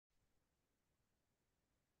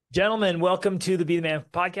Gentlemen, welcome to the Be the Man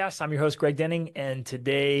podcast. I'm your host, Greg Denning, and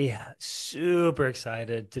today, super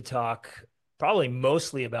excited to talk probably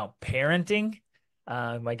mostly about parenting.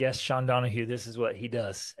 My guest, Sean Donohue, this is what he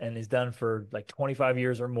does and has done for like 25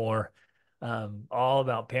 years or more, all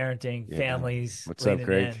about parenting, Yeah. families, What's up, leaning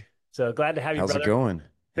Greg? in. So glad to have you, How's it brother. going?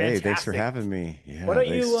 Hey, thanks for Fantastic. having me. Why Yeah, don't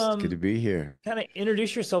you thanks. It's good to be here. kind of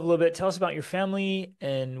introduce yourself a little bit? Tell us about your family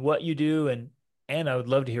and what you do, and I would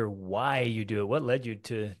love to hear why you do it. What led you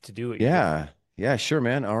to do what you do? Yeah. Yeah, sure,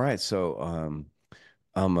 man. All right.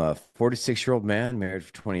 I'm a 46-year-old man, married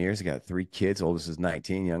for 20 years. I got three kids. Oldest is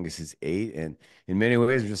 19, youngest is 8. And in many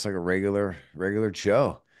ways, I'm just like a regular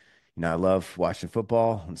Joe. I love watching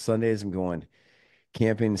football. On Sundays, I'm going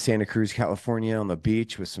camping in Santa Cruz, California on the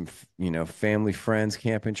beach with some, family friends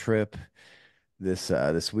camping trip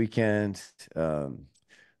this weekend. Um,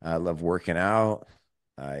 I love working out.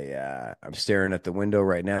 I'm staring at the window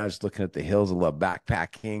right now, just looking at the hills. I love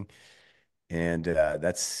backpacking, and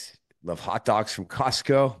that's love hot dogs from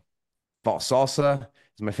Costco. Fall salsa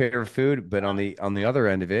is my favorite food. But on the other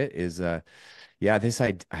end of it is, yeah,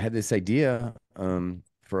 I had this idea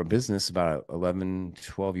for a business about 11,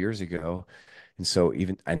 12 years ago, and so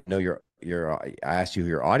even I know I asked you who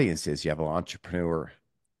your audience is. You have an entrepreneur,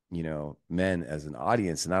 men as an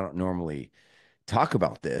audience, and I don't normally talk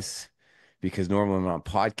about this because normally when I'm on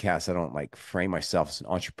podcasts, I don't like frame myself as an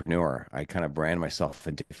entrepreneur. I kind of brand myself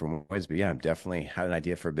in different ways. But yeah, I'm definitely had an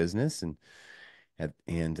idea for a business and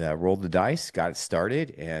rolled the dice, got it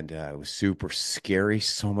started, and it was super scary.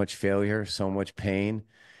 So much failure, so much pain,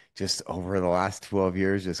 just over the last 12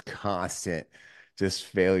 years, just constant, just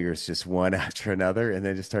failures, just one after another, and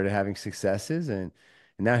then just started having successes and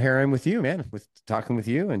now here I am with you, man, with talking with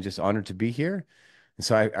you, and just honored to be here. And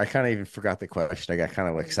so I kind of even forgot the question. I got kind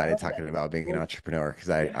of I excited love that. talking about being an Well, entrepreneur because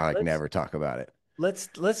yeah, I like never talk about it.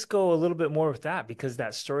 let's go a little bit more with that because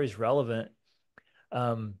that story is relevant.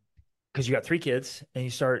 Um, because you got three kids and you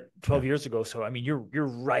start Yeah. 12 years ago. So I mean, you're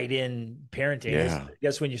right in parenting. Yeah. I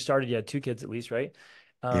guess when you started, you had two kids at least, right?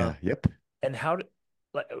 Um, Yeah. Yep. and how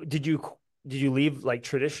like did you leave like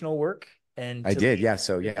traditional work and I to did. lead Yeah.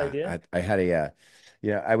 So this yeah, idea? I had I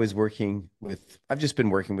was I've just been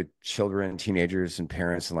working with children, teenagers, and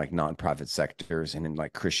parents in like nonprofit sectors and in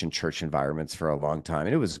like Christian church environments for a long time.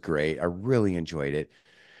 And it was great. I really enjoyed it.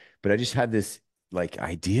 But I just had this like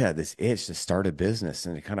idea, this itch to start a business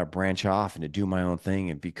and to kind of branch off and to do my own thing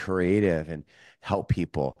and be creative and help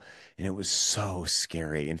people. And it was so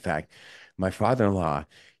scary. In fact, my father-in-law,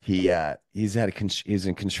 he's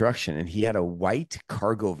in construction, and he had a white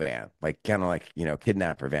cargo van, like kind of like,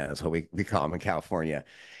 kidnapper van. That's what we call them in California.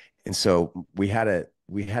 And so we had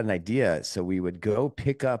an idea. So we would go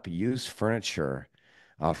pick up used furniture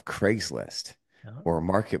off Craigslist No. or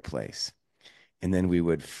Marketplace, and then we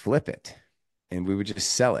would flip it and we would just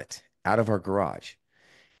sell it out of our garage.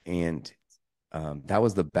 And that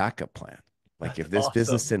was the backup plan. Like That's if this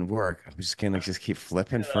business awesome. didn't work, I was just gonna just keep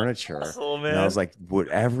flipping That's furniture. awesome, And I was man. like,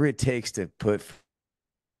 whatever it takes to put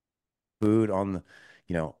food on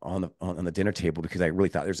on the dinner table, because I really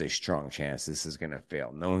thought there's a strong chance this is gonna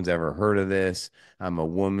fail. No one's ever heard of this. I'm a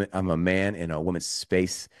woman, I'm a man in a woman's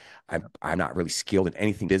space. I'm not really skilled in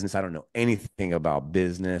anything business. I don't know anything about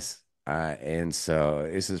business. And so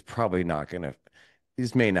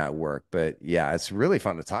this may not work, but yeah, it's really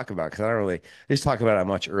fun to talk about because I don't really just talk about it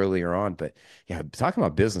much earlier on. But yeah, talking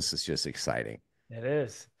about business is just exciting. It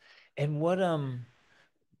is. And when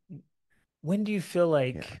do you feel Yeah.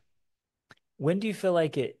 like when do you feel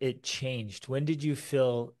like it changed? When did you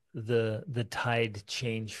feel the tide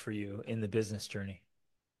change for you in the business journey?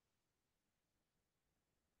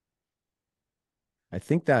 I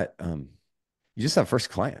think that you just have first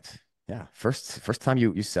client. Yeah. First time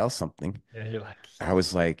you sell something. Yeah, you're like, I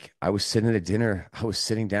was like, I was sitting at a dinner. I was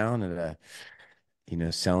sitting down at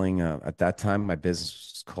selling at that time my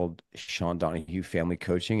business was called Sean Donahue Family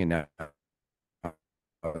Coaching, and now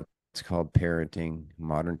it's called Parenting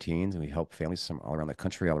Modern Teens, and we help families from all around the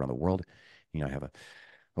country, all around the world. I have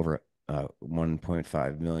over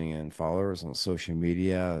 1.5 million followers on social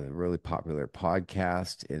media, a really popular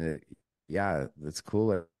podcast, and yeah, that's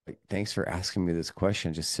cool. Like, thanks for asking me this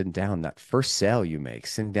question. Just sitting down, that first sale you make,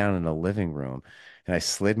 sitting down in the living room, and I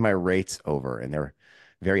slid my rates over, and they're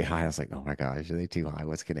very high. I was like, oh my gosh, are they too high?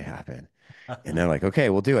 What's going to happen? And they're like, okay,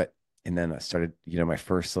 we'll do it. And then I started, my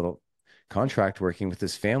first little contract working with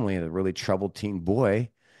this family, a really troubled teen boy.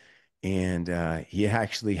 And he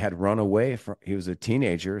actually had run away from, he was a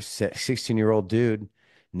teenager, 16-year-old dude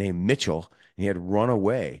named Mitchell. And he had run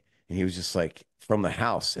away. And he was just like from the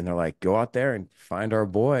house. And they're like, go out there and find our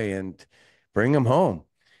boy and bring him home.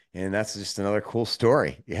 And that's just another cool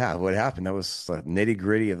story. Yeah, what happened? That was the nitty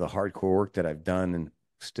gritty of the hardcore work that I've done and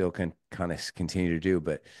still can kind of continue to do.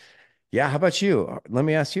 But yeah, how about you? Let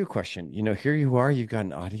me ask you a question. Here you are, you've got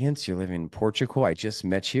an audience, you're living in Portugal. I just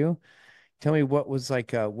met you. Tell me what was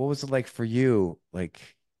it like for you? Like,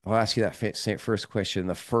 I'll ask you that first question,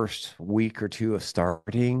 the first week or two of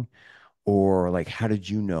starting, or like, how did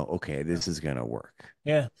you know, okay, this is gonna work?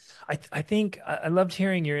 Yeah. I think I loved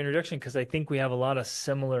hearing your introduction because I think we have a lot of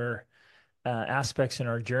similar aspects in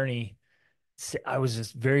our journey. I was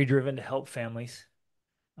just very driven to help families,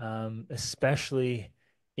 especially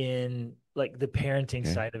in like the parenting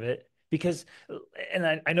Okay. side of it. Because,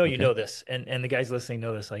 and I know you Okay. know this, and the guys listening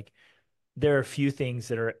know this, like there are a few things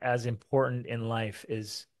that are as important in life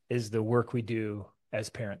is the work we do as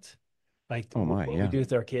parents. Like Oh my, what we yeah. do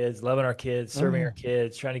with our kids, loving our kids, Oh serving our yeah.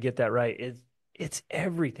 kids, trying to get that right. It's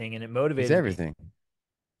everything, and it It's motivated me. everything.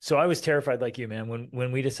 So I was terrified like you, man.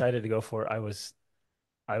 When we decided to go for it, I was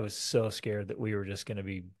so scared that we were just going to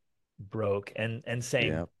be broke. And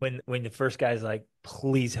same Yeah. when the first guy's like,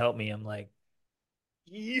 "Please help me," I'm like,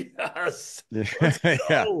 "Yes, let's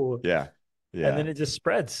Yeah. go." Yeah. And then Yeah. it just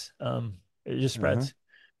spreads. It just Uh-huh. spreads.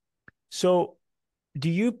 So, do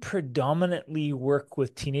you predominantly work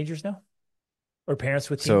with teenagers now, or parents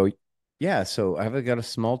with teens? So yeah, so I've got a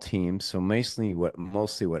small team. So mostly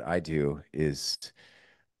what I do is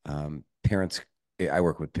parents. I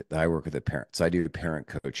work with the parents. I do parent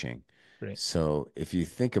coaching. Great. So if you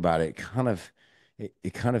think about it,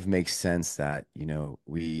 it kind of makes sense that,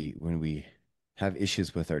 we when we have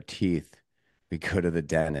issues with our teeth, we go to the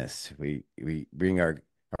dentist. We bring our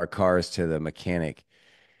cars to the mechanic,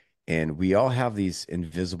 and we all have these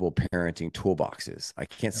invisible parenting toolboxes. I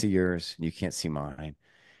can't Yep. see yours, and you can't see mine.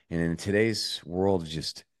 And in today's world,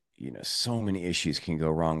 just, so many issues can go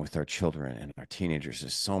wrong with our children and our teenagers.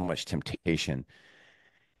 There's so much temptation.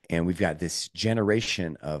 And we've got this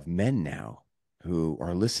generation of men now who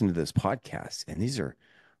are listening to this podcast, and these are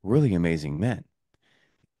really amazing men.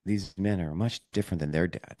 These men are much different than their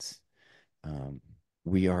dads. Um,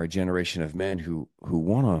 we are a generation of men who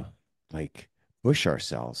want to like push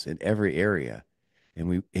ourselves in every area,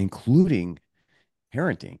 and including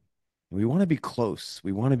parenting. We want to be close.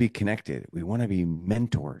 We want to be connected. We want to be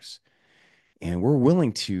mentors. And we're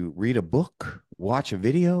willing to read a book, watch a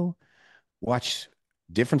video, watch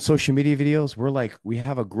different social media videos. We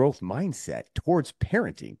have a growth mindset towards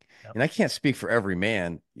parenting. Yep. And I can't speak for every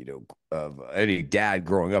man, of any dad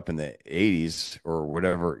growing up in the 80s or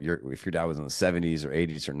whatever. If your dad was in the 70s or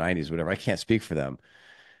 80s or 90s, whatever, I can't speak for them,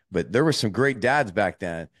 but there were some great dads back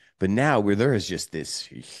then. But now where there is just this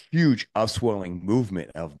huge upswelling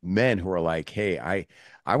movement of men who are like, hey,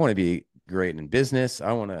 I want to be great in business.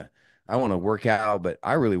 I want to work out, but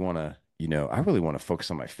I really want to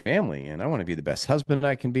focus on my family, and I want to be the best husband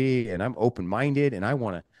I can be. And I'm open-minded, and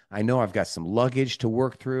I know I've got some luggage to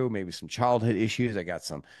work through, maybe some childhood issues. I got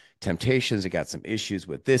some temptations. I got some issues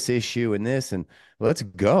with this issue and this, and let's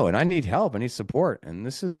go. And I need help. I need support. And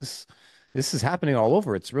this is happening all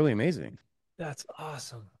over. It's really amazing. That's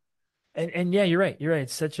awesome. And yeah, you're right. You're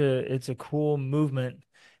right. It's a cool movement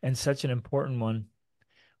and such an important one.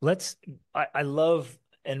 Let's I love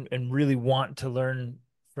and really want to learn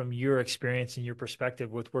from your experience and your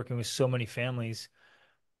perspective with working with so many families.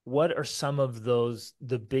 What are some of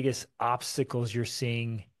the biggest obstacles you're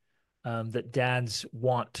seeing that dads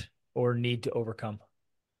want or need to overcome?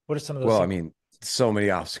 What are some of those Well, I things? mean, so many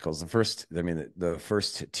obstacles. The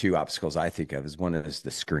first two obstacles I think of is one is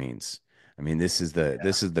the screens. I mean, Yeah. this is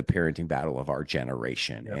the parenting battle of our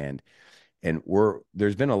generation. Yep. And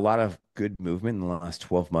there's been a lot of good movement in the last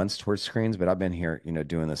 12 months towards screens, but I've been here,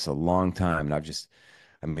 doing this a long time. And I've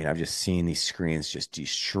just seen these screens just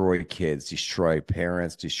destroy kids, destroy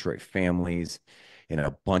parents, destroy families, and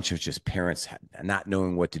a bunch of just parents not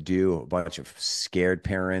knowing what to do, a bunch of scared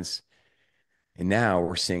parents. And now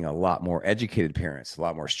we're seeing a lot more educated parents, a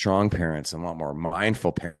lot more strong parents, and a lot more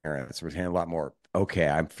mindful parents. We're seeing a lot more, okay,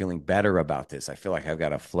 I'm feeling better about this. I feel like I've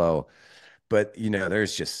got a flow. But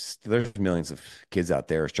there's millions of kids out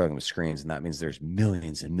there struggling with screens, and that means there's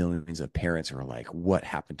millions and millions of parents who are like, what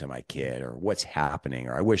happened to my kid, or what's happening,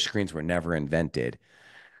 or I wish screens were never invented.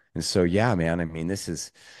 And so, yeah, man, I mean, this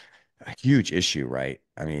is a huge issue, right?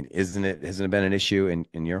 I mean, hasn't it been an issue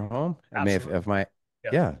in your home? I may have, Absolutely. of my, Yeah,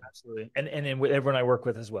 yeah, absolutely. And with everyone I work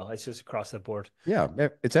with as well. It's just across the board. yeah,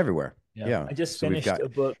 it's everywhere. Yeah. Yeah. I just So we've finished got, a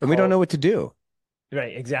book and we don't called know what to do.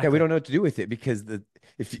 Right, Yeah, we exactly. don't know what to do with it because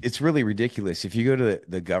if it's really ridiculous. If you go to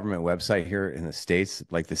the government website here in the States,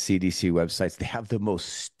 like the CDC websites, they have the most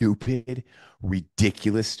stupid,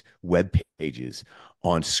 ridiculous web pages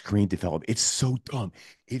on screen development. It's so dumb.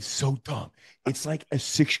 It's so dumb. It's like a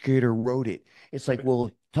sixth grader wrote it. It's like,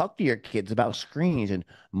 well, talk to your kids about screens and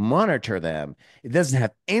monitor them. It doesn't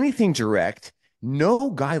have anything direct,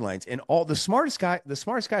 no guidelines. And all the smartest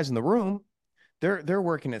guys in the room, they're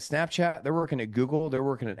working at Snapchat, they're working at Google, they're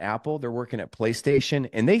working at Apple, they're working at PlayStation,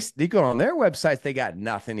 and they go on their websites, they got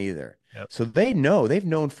nothing either. Yep. So they've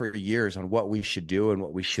known for years on what we should do and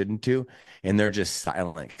what we shouldn't do, and they're just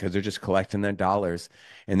silent because they're just collecting their dollars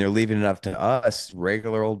and they're leaving it up to us,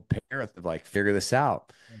 regular old parents, to like figure this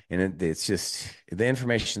out. And it's just the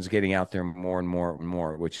information's getting out there more and more and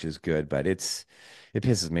more, which is good, but it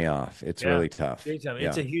pisses me off. It's Yeah. really tough. Big time.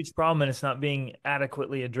 It's Yeah. a huge problem and it's not being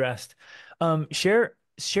adequately addressed. Share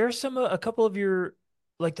a couple of your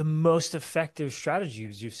like the most effective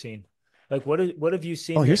strategies you've seen. Like what have you Oh,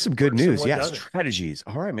 seen that here's some good works and news. what Yeah, doesn't? strategies.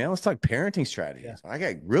 All right, man. Let's talk parenting Yeah. strategies. I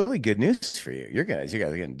got really good news for you. You guys are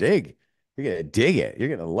gonna dig. You're gonna dig it. You're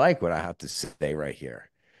gonna like what I have to say right here.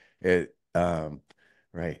 It,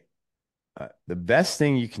 right. The best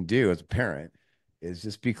thing you can do as a parent is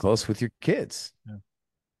just be close with your kids. Yeah.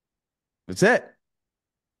 That's it.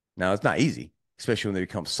 Now, it's not easy, especially when they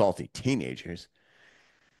become salty teenagers,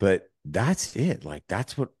 but that's it. Like,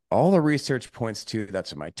 that's what all the research points to.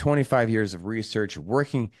 That's my 25 years of research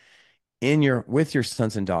working in your with your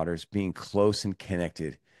sons and daughters, being close and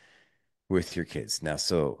connected with your kids. Now,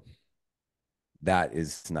 so that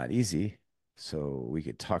is not easy. So we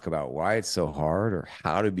could talk about why it's so hard or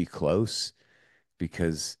how to be close,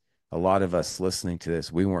 because a lot of us listening to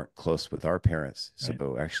this, we weren't close with our parents. Right.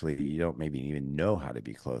 So actually, you don't maybe even know how to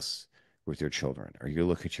be close with your children. Or you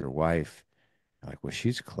look at your wife, like, well,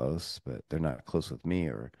 she's close, but they're not close with me,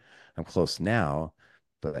 or I'm close now,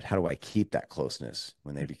 but how do I keep that closeness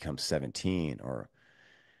when they become 17? Or,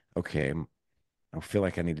 okay, I feel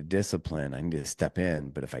like I need a discipline. I need to step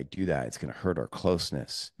in, but if I do that, it's going to hurt our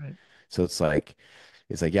closeness. Right. So it's like,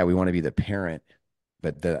 yeah, we want to be the parent,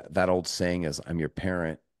 but that old saying is, I'm your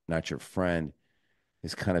parent, not your friend,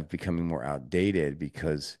 is kind of becoming more outdated,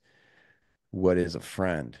 because what is a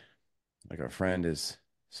friend? Like, a friend is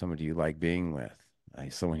somebody you like being with,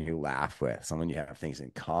 like someone you laugh with, someone you have things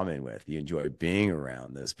in common with. You enjoy being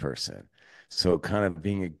around this person. So kind of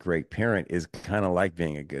being a great parent is kind of like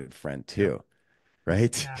being a good friend Yep. too, right?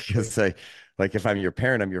 Exactly. Because like if I'm your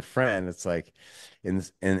parent, I'm your friend. It's like, and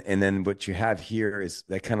then what you have here is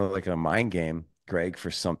that kind of like a mind game, Greg,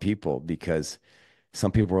 for some people, because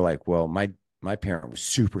some people were like, well, my parent was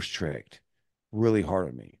super strict, really hard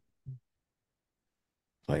on me.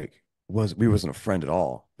 Like, we wasn't a friend at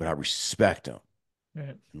all, but I respect him.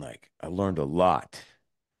 Right. And like, I learned a lot,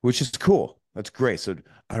 which is cool. That's great. So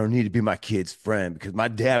I don't need to be my kid's friend because my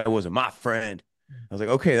dad wasn't my friend. I was like,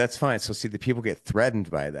 okay, that's fine. So see, the people get threatened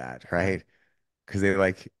by that, Right. right? Because they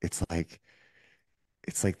like, it's like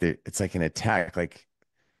an attack, like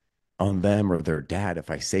on them or their dad if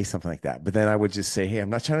I say something like that. But then I would just say, hey, I'm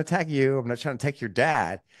not trying to attack you. I'm not trying to attack your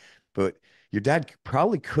dad, but your dad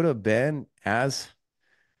probably could have been as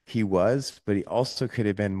he was, but he also could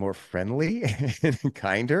have been more friendly and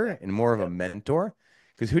kinder and more of a Yep. mentor.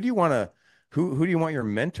 Because who do you want your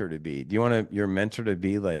mentor to be? Do you want your mentor to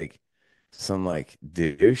be like some like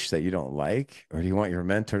douche that you don't like? Or do you want your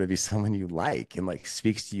mentor to be someone you like and like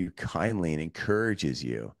speaks to you kindly and encourages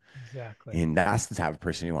you? Exactly. And that's the type of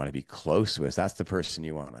person you want to be close with. That's the person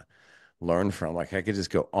you want to learn from. Like, I could just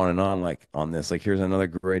go on and on like on this. Like, here's another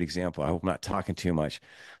great example. I hope I'm not talking too much.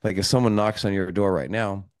 Like, if someone knocks on your door right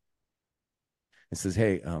now and says,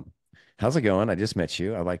 hey, how's it going? I just met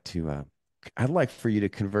you. I'd like for you to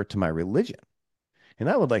convert to my religion. And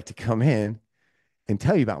I would like to come in and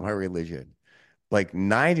tell you about my religion. Like,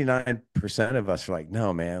 99% of us are like,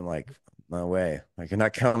 no, man, like, no way. Like, you're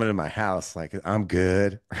not coming to my house. Like, I'm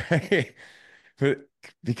good. Right. But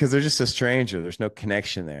because they're just a stranger, there's no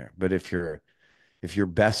connection there. But if your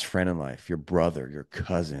best friend in life, your brother, your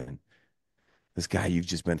cousin, this guy you've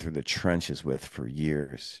just been through the trenches with for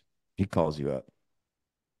years, he calls you up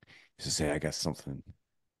to say, I got something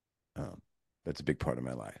um, that's a big part of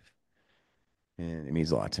my life. And it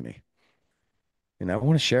means a lot to me. And I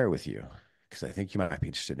want to share it with you because I think you might be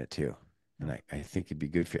interested in it too. And I think it'd be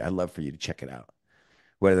good for you. I'd love for you to check it out,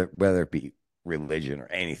 whether it be religion or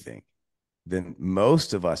anything. Then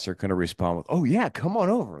most of us are going to respond with, oh, yeah, come on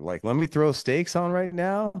over. Like, let me throw steaks on right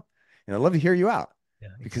now. And I'd love to hear you out, Yeah.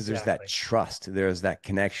 because there's that Exactly. trust, there's that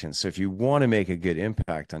connection. So if you want to make a good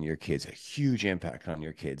impact on your kids, a huge impact on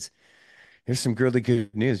your kids, here's some really good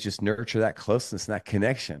news. Just nurture that closeness and that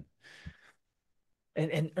connection.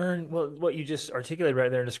 And earn well what you just articulated right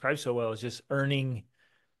there and described so well is just earning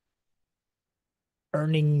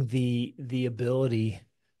the ability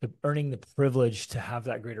earning the privilege to have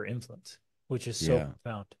that greater influence, which is so Yeah.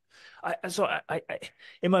 profound. I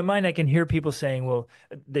in my mind, I can hear people saying, well,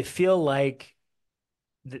 they feel like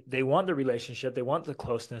they want the relationship, they want the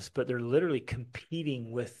closeness, but they're literally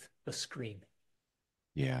competing with a screen.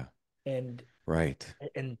 Yeah. And Right.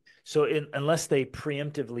 and so unless they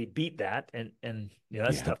preemptively beat that, and You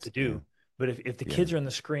that's have tough to to. Yeah. do. But if the Yeah. kids are in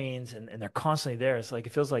the screens and they're constantly there, it's like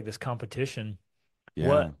it feels like this competition.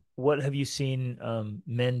 Yeah. What have you seen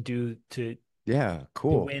men do Yeah.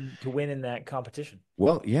 Cool. to win in that competition?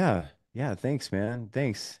 Well, yeah. Yeah. Thanks, man.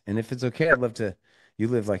 Thanks. And if it's okay, I'd love to. You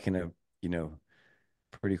live like in a, you know,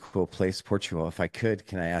 pretty cool place, Portugal. If I could,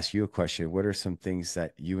 can I ask you a question? What are some things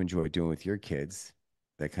that you enjoy doing with your kids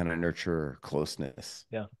that kind of nurture closeness,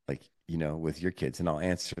 Yeah. like, with your kids? And I'll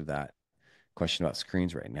answer that question about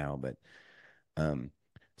screens right now. But um,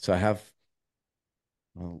 so I have,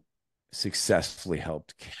 well, successfully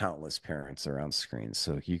helped countless parents around screens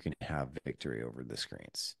so you can have victory over the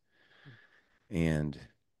screens. And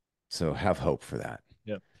so have hope for that.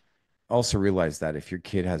 Yeah. Also realize that if your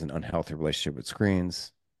kid has an unhealthy relationship with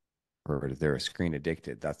screens, or they're screen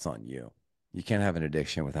addicted, that's on you. You can't have an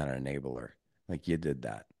addiction without an enabler. Like you did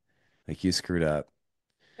that. Like you screwed up.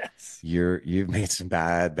 Yes. You've made some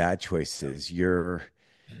bad choices. Your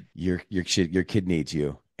kid needs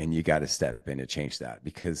you, and you got to step in to change that,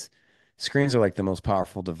 because screens are like the most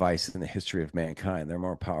powerful device in the history of mankind. They're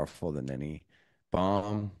more powerful than any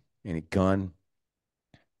bomb, any gun,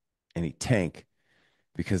 any tank,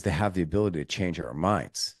 because they have the ability to change our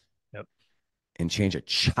minds Yep. and change a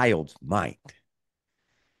child's mind.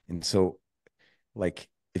 And so, like,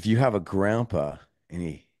 if you have a grandpa and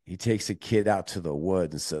he takes a kid out to the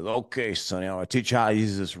woods and says, "Okay, sonny, I want to teach you how to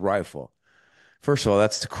use this rifle." First of all,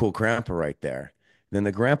 that's the cool grandpa right there. Then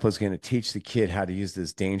the grandpa's going to teach the kid how to use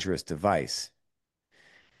this dangerous device.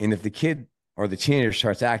 And if the kid or the teenager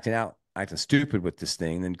starts acting stupid with this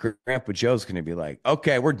thing, then Grandpa Joe's going to be like,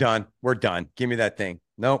 "Okay, we're done. We're done. Give me that thing."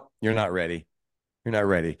 Nope, you're not ready. You're not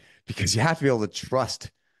ready, because you have to be able to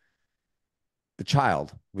trust the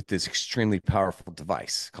child with this extremely powerful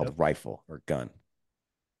device called a Yep. rifle or gun.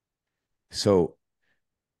 So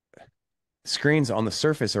screens on the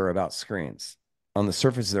surface are about screens. On the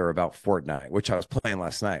surface, they're about Fortnite, which I was playing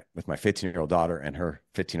last night with my 15-year-old daughter and her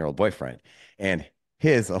 15-year-old boyfriend and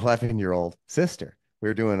his 11-year-old sister. We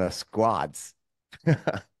were doing a squads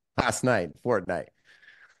last night, Fortnite.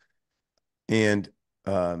 And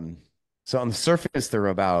um, so on the surface, they're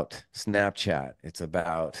about Snapchat. It's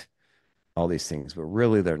about all these things, but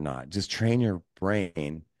really they're not. Just train your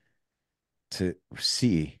brain to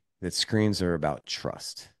see that screens are about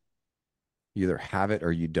trust. You either have it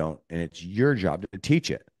or you don't. And it's your job to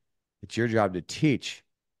teach it. It's your job to teach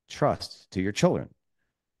trust to your children,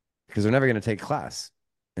 because they're never going to take class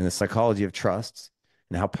in the psychology of trust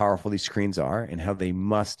and how powerful these screens are and how we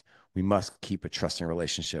must keep a trusting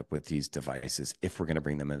relationship with these devices if we're going to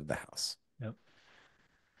bring them into the house. Yep.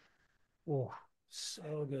 Oh,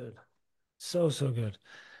 so good. So good.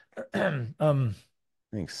 um,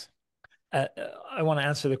 Thanks. uh, I want to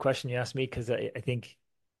answer the question you asked me because I think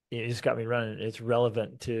it just got me running. It's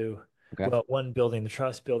relevant to, Okay. well, one, building the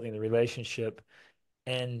trust, building the relationship.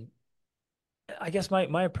 And I guess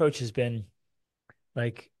my approach has been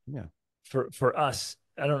like Yeah. for us,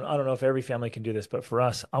 I don't know if every family can do this, but for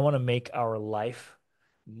us, I want to make our life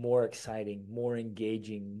more exciting, more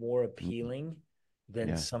engaging, more Mm-mm. appealing than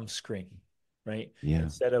Yeah. some screen, right? Yeah.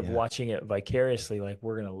 Instead of Yeah. watching it vicariously, like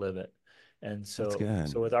we're gonna live it. And That's so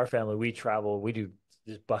good. with our family, we travel, we do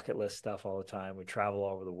just bucket list stuff all the time. We travel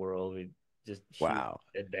all over the world. We just huge Wow.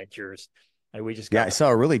 adventures. And we just Yeah. got I back. saw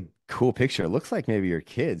a really cool picture. It looks like maybe your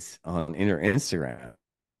kids on in your Instagram.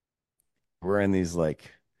 We're in these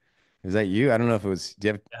like, is that you? I don't know if it was, do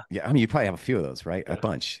you have, Yeah. yeah, I mean, you probably have a few of those, right? A Yeah.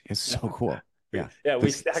 bunch. It's so cool. Yeah. Yeah, we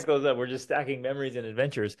This, stack those up. We're just stacking memories and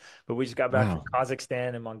adventures. But we just got back from wow.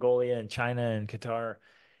 Kazakhstan and Mongolia and China and Qatar,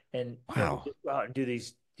 and we Wow. just go out and do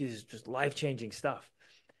these just life changing stuff.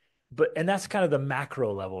 But and that's kind of the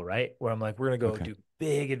macro level, right? Where I'm like, we're gonna go Okay. do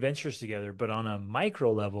big adventures together. But on a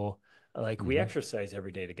micro level, like we Hmm. exercise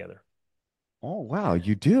every day together. Oh, wow.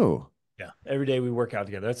 You do. Yeah, every day we work out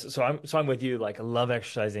together. That's so I'm with you. Like I love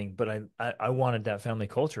exercising, but I wanted that family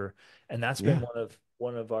culture, and that's been Yeah.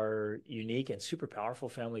 one of our unique and super powerful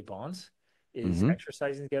family bonds is Hmm.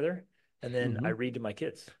 exercising together. And then I Hmm. read to my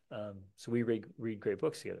kids. So we read great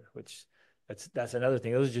books together, which that's another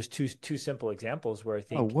thing. Those are just two simple examples where I Oh,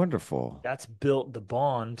 think wonderful. that's built the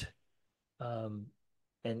bond, um,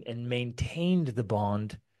 and maintained the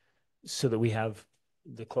bond so that we have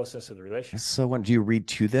the closeness of the relationship. So when do you read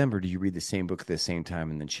to them, or do you read the same book at the same time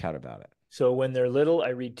and then chat about it? So when they're little, I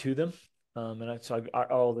read to them.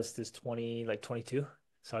 Our oldest is 20, like 22.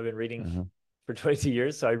 So I've been reading Uh-huh. for 22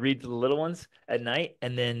 years. So I read to the little ones at night.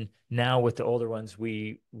 And then now with the older ones,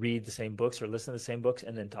 we read the same books or listen to the same books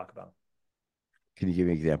and then talk about Can you give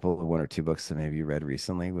me an example of one or two books that maybe you read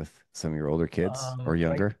recently with some of your older kids or Right,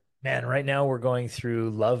 younger? man, right now we're going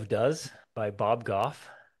through Love Does by Bob Goff.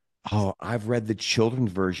 Oh, I've read the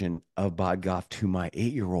children's version of Bodgoff to my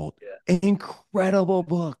 8-year-old. Yeah. Incredible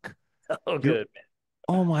book. Oh, You're, good, man.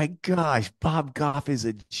 oh my gosh, Bob Goff is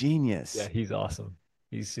a Yeah, genius. he's awesome.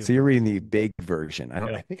 He's So super you're cool. reading the big version. Yeah.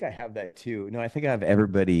 I think I have that too. No, I think I have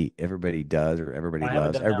Everybody Does or Everybody I haven't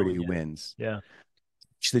Loves, done that one Everybody yet. Wins. Yeah.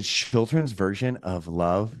 The children's version of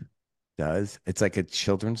Love Does. It's like a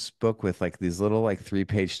children's book with like these little like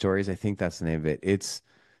 3-page stories. I think that's the name of it. It's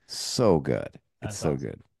so good. It's That's so awesome.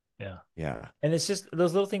 good. Yeah. Yeah. And it's just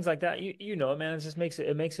those little things like that. You know, man, it just makes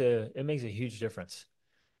a huge difference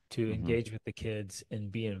to Hmm. engage with the kids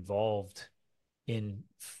and be involved in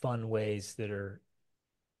fun ways that are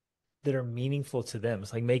meaningful to them.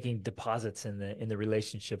 It's like making deposits in the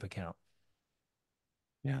relationship account.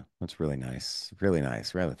 Yeah. That's really nice. Really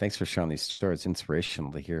nice. Rather, thanks for sharing these stories. It's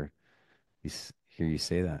inspirational to hear you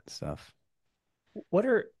say that stuff. What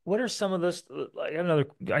are some of those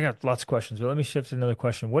I got lots of questions, but let me shift to another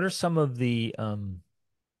question. What are some of the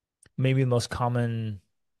maybe the most common,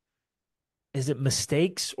 is it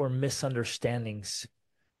mistakes or misunderstandings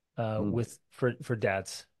Mm. with for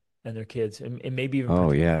dads and their kids and maybe even Oh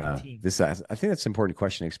particularly yeah. teens? I think that's an important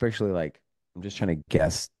question, especially like I'm just trying to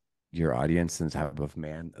guess your audience and type of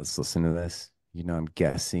man that's listening to this. I'm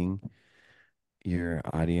guessing your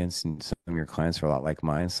audience and some of your clients are a lot like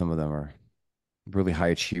mine. Some of them are really high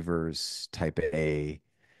achievers, type A,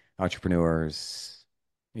 entrepreneurs,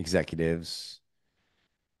 executives,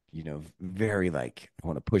 very like I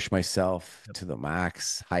want to push myself Yep. to the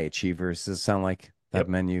max, high achievers. Does it sound like that Yep.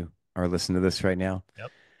 menu are listening to this right now?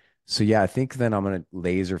 Yep. So yeah, I think then I'm going to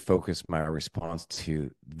laser focus my response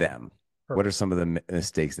to them. What are Perfect. some of the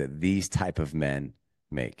mistakes that these type of men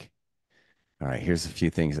make? All right, here's a few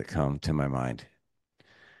things that come to my mind.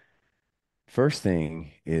 First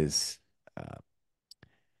thing is uh,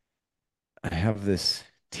 I have this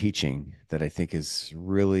teaching that I think is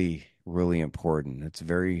really, really important. It's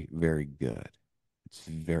very, very good. It's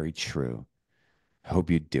very true. I hope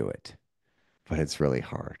you do it, but it's really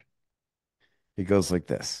hard. It goes like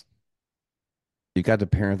this. You got to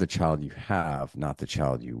parent the child you have, not the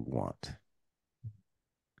child you want.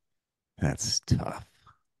 That's tough.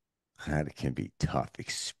 That can be tough,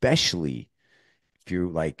 especially if you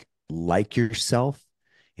like yourself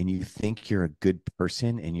and you think you're a good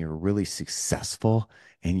person and you're really successful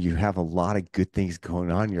and you have a lot of good things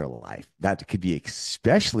going on in your life. That could be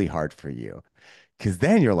especially hard for you because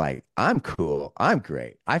then you're like, I'm cool. I'm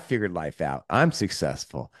great. I figured life out. I'm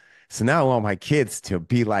successful. So now I want my kids to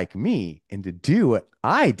be like me and to do what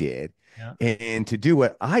I did Yeah. and to do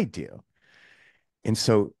what I do. And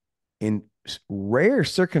so, in rare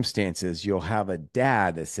circumstances, you'll have a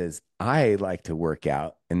dad that says, I like to work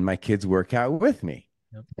out and my kids work out with me.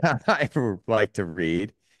 Yep. I like to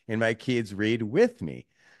read and my kids read with me.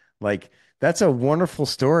 Like, that's a wonderful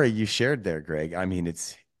story you shared there, Greg. I mean,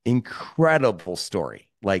 it's incredible story.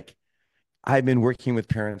 Like, I've been working with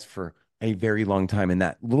parents for a very long time. And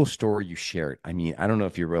that little story you shared, I mean, I don't know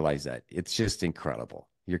if you realize that. It's just incredible.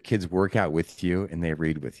 Your kids work out with you and they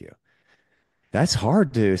read with you. That's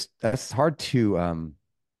hard to that's hard to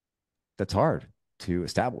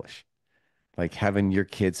establish. Like having your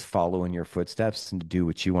kids follow in your footsteps and do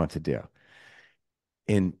what you want to do.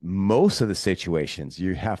 In most of the situations,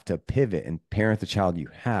 you have to pivot and parent the child you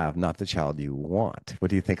have, not the child you want. What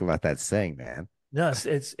do you think about that saying, man? No,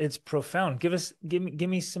 it's profound. Give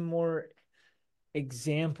me some more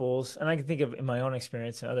examples, and I can think of in my own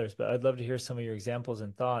experience and others, but I'd love to hear some of your examples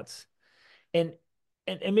and thoughts, and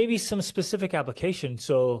and maybe some specific application.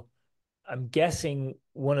 So I'm guessing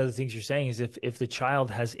one of the things you're saying is if the child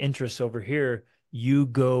has interests over here, you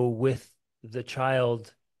go with the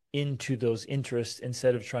child into those interests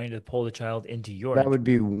instead of trying to pull the child into your That would interest.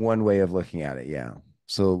 be one way of looking at it. Yeah.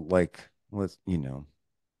 So like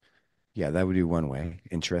yeah, that would be one way.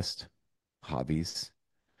 Interest, hobbies.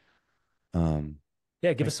 Um,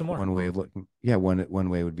 Yeah, give us like some more. one way of looking, yeah, one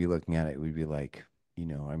way would be looking at it would be like,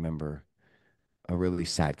 I remember a really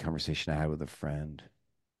sad conversation I had with a friend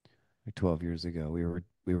like 12 years ago. We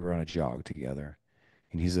were on a jog together,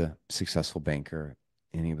 and he's a successful banker,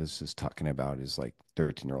 and he was just talking about his like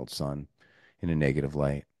 13-year-old son in a negative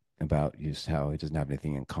light about just how he doesn't have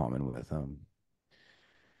anything in common with him,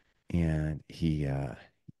 and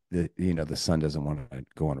the son doesn't want to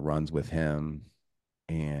go on runs with him,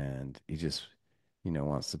 and he just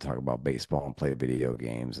wants to talk about baseball and play video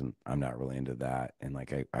games, and I'm not really into that. And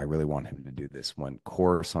like I really want him to do this one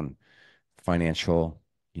course on financial,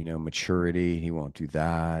 maturity. He won't do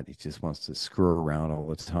that. He just wants to screw around all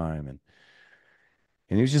the time. And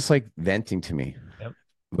he was just like venting to me. Yep.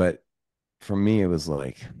 But for me, it was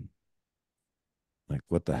like,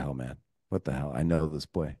 what the hell, man? What the hell? I know this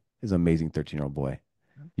boy. He's an amazing 13-year-old boy.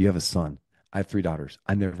 You have a son. I have three daughters.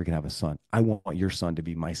 I'm never gonna have a son. I want your son to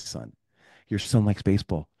be my son. Your son likes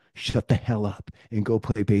baseball. Shut the hell up and go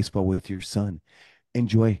play baseball with your son.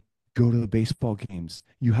 Enjoy. Go to the baseball games.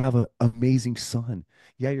 You have an amazing son.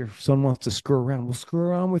 Yeah, your son wants to screw around. Well, screw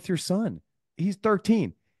around with your son. He's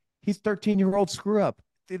 13. He's 13-year-old screw up.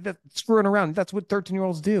 Screwing around. That's what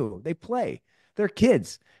 13-year-olds do. They play. They're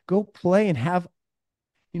kids. Go play and have,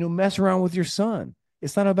 mess around with your son.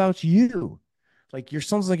 It's not about you. Like your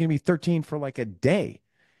son's not going to be 13 for like a day.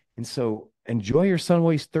 And so enjoy your son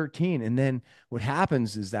while he's 13. And then what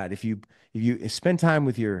happens is that if you spend time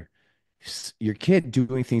with your kid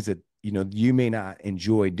doing things that you may not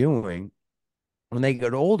enjoy doing, when they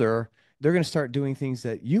get older, they're going to start doing things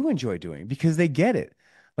that you enjoy doing because they get it.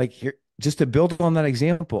 Like here, just to build on that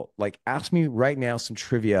example, like ask me right now some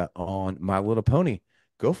trivia on My Little Pony.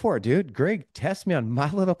 Go for it, dude. Greg, test me on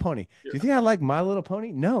My Little Pony. Do you think I like My Little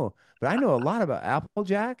Pony? No, but I know a lot about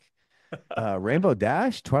Applejack, Rainbow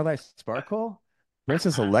Dash, Twilight Sparkle,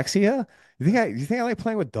 Princess Alexia. You think I like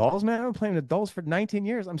playing with dolls, man? I've been playing with dolls for 19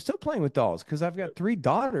 years. I'm still playing with dolls because I've got three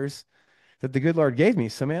daughters that the good Lord gave me.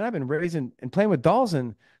 So man, I've been raising and playing with dolls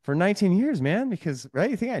for 19 years, man, because right,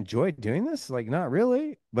 you think I enjoy doing this? Like not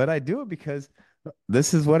really, but I do it because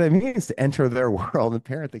this is what it means to enter their world and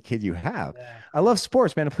parent the kid you have. I Exactly. love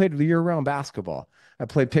sports, man. I played year-round basketball. I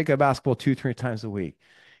played pickup basketball 2, 3 times a week.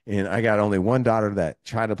 And I got only one daughter that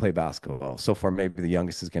tried to play basketball. So far, maybe the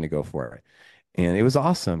youngest is going to go for it. And it was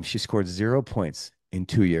awesome. She scored 0 points in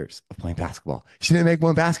 2 years of playing basketball. She didn't make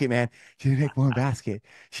one basket, man. She didn't make one basket.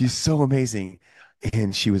 She's so amazing.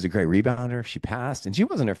 And she was a great rebounder. She passed, and she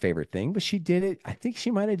wasn't her favorite thing, but she did it. I think she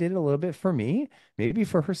might have did it a little bit for me, maybe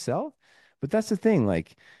for herself. But that's the thing.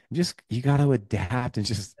 Like, just you got to adapt and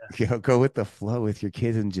just go with the flow with your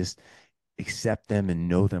kids and just accept them and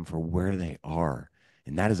know them for where they are.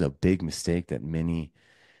 And that is a big mistake that many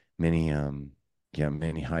yeah,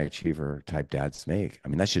 many high achiever type dads make. I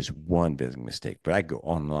mean, that's just one big mistake, but I go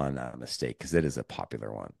on and on that mistake because it is a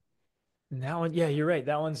popular one. That one, yeah, you're right.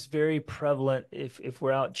 That one's very prevalent if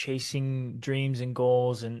we're out chasing dreams and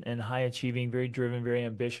goals and high achieving, very driven, very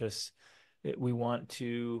ambitious. We want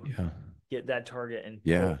to Yeah. get that target and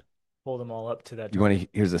Yeah. pull them all up to that You want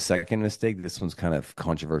target. to, here's a second mistake. This one's kind of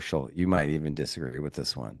controversial. You might even disagree with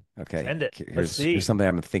this one. Okay. Send it. Let's Here's see. something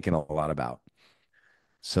I've been thinking a lot about.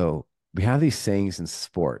 So we have these sayings in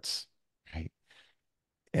sports, right?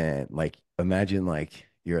 And like, imagine like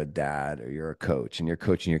you're a dad or you're a coach and you're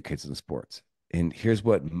coaching your kids in sports. And here's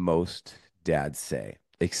what most dads say,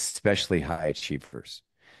 especially high achievers.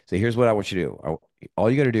 So here's what I want you to do.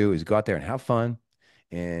 All you got to do is go out there and have fun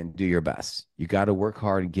and do your best. You got to work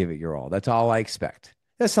hard and give it your all. That's all I expect.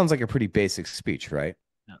 That sounds like a pretty basic speech, right?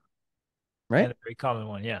 Yeah. And Right? a very common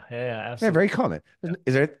one. Yeah. Yeah. Yeah. Yeah, Absolutely. very common.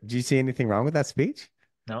 Yeah. Do you see anything wrong with that speech?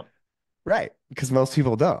 No. Right. Because most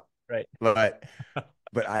people don't. Right. But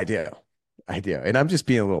But I do. I do. And I'm just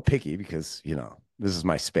being a little picky because, this is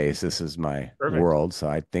my space. This is my Perfect. world. So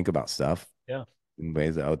I think about stuff Yeah. in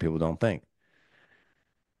ways that other people don't think.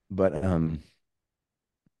 But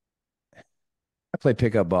I play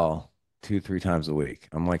pickup ball 2, 3 times a week.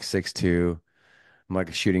 I'm like 6'2". I'm like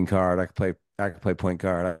a shooting guard. I can play point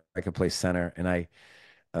guard. I can play center. And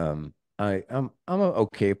I'm an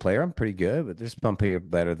okay player. I'm pretty good, but there's some people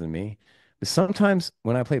better than me. But sometimes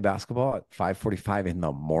when I play basketball at 5:45 in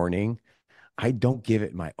the morning, I don't give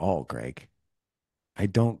it my all, Greg. I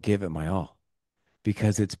don't give it my all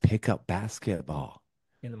because it's pickup basketball.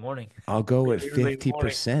 In the morning. I'll go at Really early in the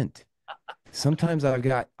morning. 50%. Sometimes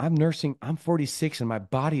I'm 46 and my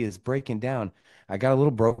body is breaking down. I got a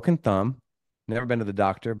little broken thumb. Never been to the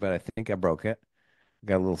doctor, but I think I broke it.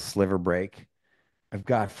 Got a little sliver break. I've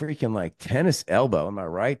got freaking like tennis elbow in my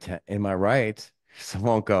right, so it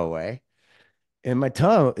won't go away. And my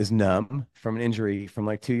toe is numb from an injury from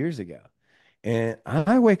like 2 years ago. And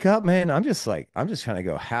I wake up, man, I'm just trying to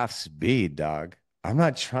go half speed, dog. I'm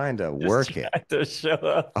not trying to Just work it. trying to show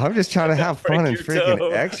up I'm just trying to and not have fun break and your freaking toe.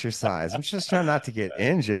 exercise. I'm just trying not to get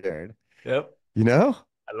injured, Yep. you know?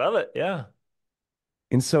 I love it. Yeah.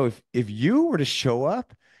 And so if you were to show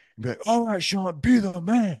up and be like, all right, Sean, be the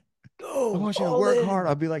man. I Go want you to all work hard. in.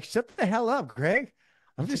 I'll be like, shut the hell up, Greg.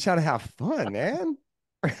 I'm just trying to have fun, man.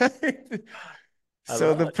 Right? I So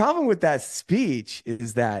love the it. problem with that speech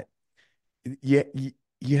is that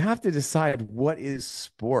you have to decide what is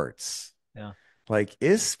sports. Yeah. Like,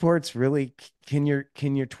 is sports really, can your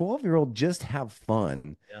 12-year-old just have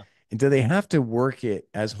fun? Yeah. And do they have to work it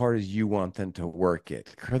as hard as you want them to work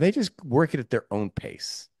it? Or they just work it at their own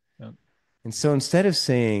pace? Yeah. And so instead of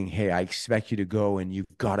saying, hey, I expect you to go and you've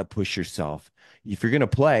got to push yourself. If you're going to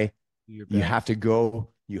play, Do your you best. have to go,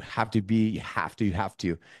 you have to be, you have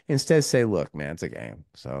to. Instead, say, look, man, it's a game.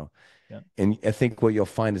 So, Yeah. and I think what you'll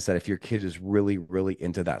find is that if your kid is really, really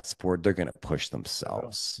into that sport, they're going to push They will.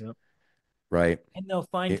 themselves, Yep. right? And they'll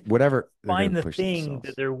find Whatever, they're going find to the push thing that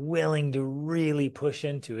themselves. they're willing to really push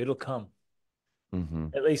into. It'll come. Hmm.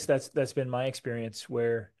 At least that's been my experience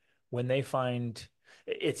where when they find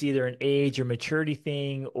it's either an age or maturity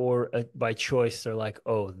thing or by choice, they're like,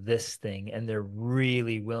 oh, this thing, and they're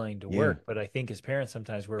really willing to Yeah, work. But I think as parents,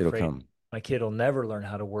 sometimes we're it'll afraid come. my kid will never learn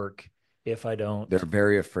how to work if I They're don't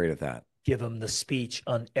very afraid of that. give them the speech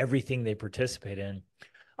on everything they participate in.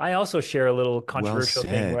 I also share a little Well controversial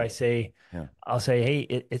thing where I said. say, Yeah. I'll say, hey,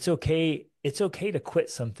 it's okay. It's okay to quit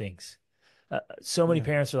some things. So many Yeah.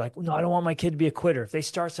 parents are like, no, I don't want my kid to be a quitter. If they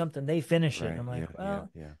start something, they finish it. And Right. I'm like, Yeah. Yeah. well,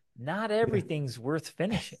 Yeah. not Yeah. everything's worth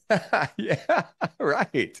finishing. Yeah,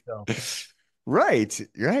 right. So, Right.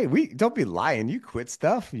 Right. We don't be lying. You quit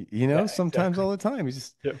stuff, yeah, sometimes exactly. all the time. You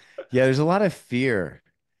just, Yep. yeah, there's a lot of fear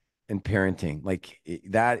in parenting. Like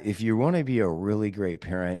that, if you want to be a really great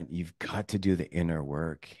parent, you've got to do the inner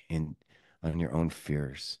work in on your own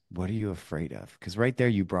fears. What are you afraid of? Because right there,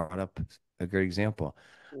 you brought up a good example.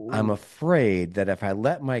 I'm Ooh, afraid that if I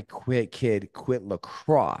let my kid quit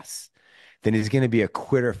lacrosse, then he's going to be a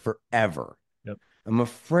quitter forever. yep. I'm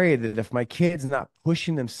afraid that if my kid's not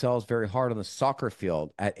pushing themselves very hard on the soccer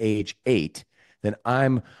field at age 8, then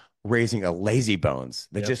I'm raising a lazy bones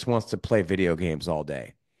that Yep. just wants to play video games all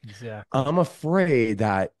day. Exactly. I'm afraid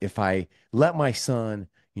that if I let my son,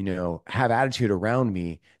 have attitude around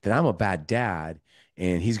me, that I'm a bad dad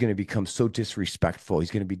and he's going to become so disrespectful. He's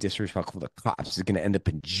going to be disrespectful to cops. He's going to end up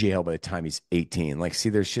in jail by the time he's 18. Like, see,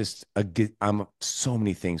 there's just I'm so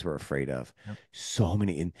many things we're afraid of. Yep. So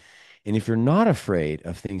many. And if you're not afraid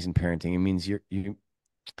of things in parenting, it means you're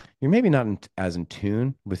maybe not as in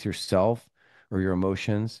tune with yourself or your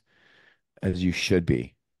emotions as you should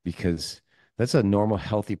be, because that's a normal,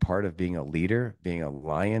 healthy part of being a leader, being a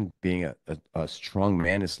lion, being a strong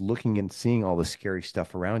man, is looking and seeing all the scary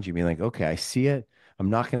stuff around you, being like, okay, I see it. I'm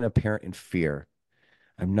not going to parent in fear.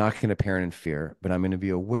 I'm not going to parent in fear, but I'm going to be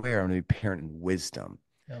aware. I'm going to be parent in wisdom,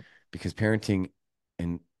 Yep. because parenting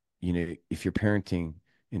and if you're parenting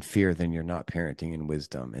in fear, then you're not parenting in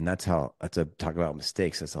wisdom. And that's a talk about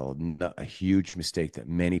mistakes. That's a huge mistake that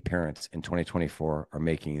many parents in 2024 are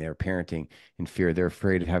making. They're parenting in fear. They're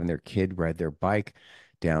afraid of having their kid ride their bike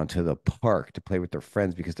down to the park to play with their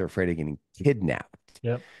friends because they're afraid of getting kidnapped.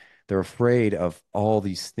 Yep. They're afraid of all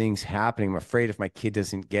these things happening. I'm afraid if my kid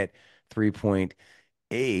doesn't get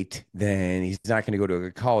 3.8, then he's not going to go to a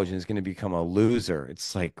good college and he's going to become a loser.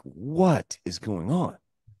 It's like, what is going on?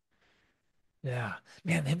 Yeah.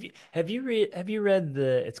 Man, have you read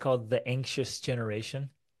it's called The Anxious Generation?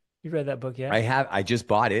 You read that book yet? I just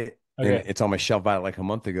bought it and Okay. it's on my shelf about like a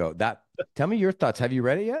month ago. Tell me your thoughts. Have you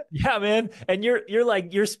read it yet? Yeah, man. And you're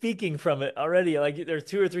like you're speaking from it already. Like there's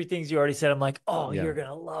two or three things you already said. I'm like, oh, Yeah. you're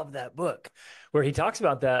gonna love that book. Where he talks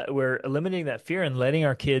about that, we're eliminating that fear and letting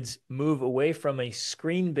our kids move away from a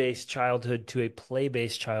screen-based childhood to a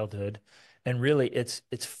play-based childhood. And really it's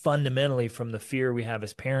fundamentally from the fear we have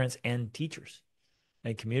as parents and teachers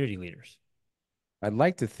and community leaders. I'd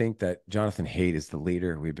like to think that Jonathan Haidt is the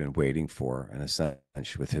leader we've been waiting for in a sense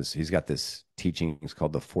with he's got this teaching. It's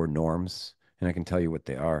called the four norms. And I can tell you what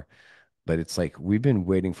they are, but it's like we've been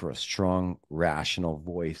waiting for a strong, rational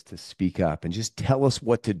voice to speak up and just tell us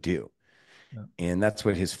what to do. Yeah. And that's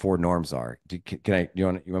what his four norms are. Can I, you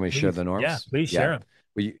want me to share Please. the Yeah, norms? please Yeah. share them.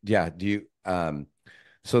 Well, yeah.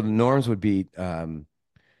 So the norms would be,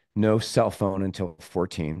 no cell phone until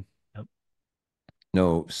 14, Yep.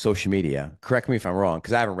 no social media. Correct me if I'm wrong,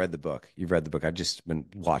 because I haven't read the book. You've read the book. I've just been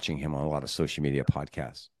watching him on a lot of social media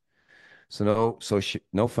podcasts. So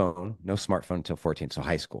no phone, no smartphone until 14. So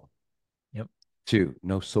high school. Yep. Two,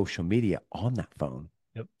 no social media on that phone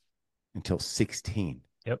Yep. until 16.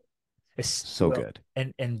 Yep. It's So well, good.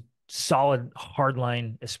 and solid hard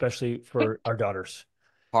line, especially for our daughters.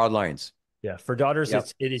 Hard lines. Yeah, for daughters, Yep.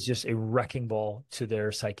 it is just a wrecking ball to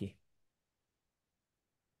their psyche.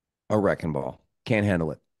 A wrecking ball. Can't handle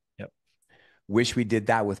it. Yep. Wish we did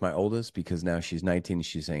that with my oldest, because now she's 19 and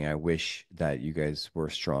she's saying, I wish that you guys were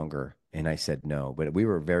stronger. And I said no, but we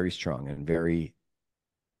were very strong and very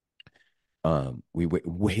we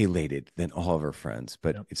way later than all of our friends,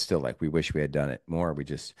 but Yep. it's still like we wish we had done it more. We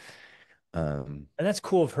just And that's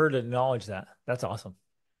cool of her to acknowledge that. That's awesome.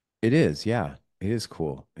 It is, yeah, it is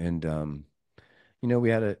cool. And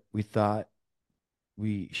we thought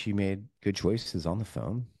she made good choices on the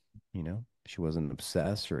phone. She wasn't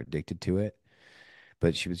obsessed or addicted to it,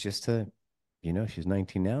 but she was just she's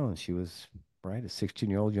 19 now, and she was right, a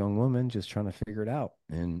 16-year-old young woman just trying to figure it out.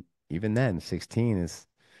 And even then, 16 is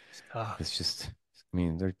It's tough. it's just, I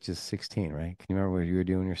mean, they're just 16, right? Can you remember what you were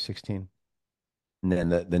doing when you're 16? And then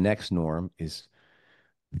the next norm is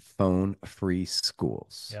phone-free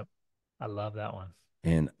schools. Yep. I love that one.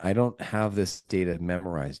 And I don't have this data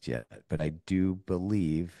memorized yet, but I do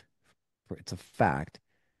believe, it's a fact,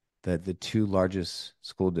 that the two largest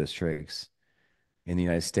school districts in the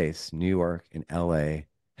United States, New York and LA,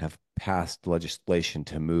 have passed legislation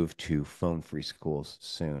to move to phone-free schools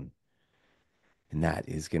soon. And that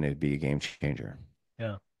is going to be a game changer.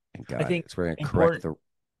 Yeah. And I God, think it's going to correct important, the,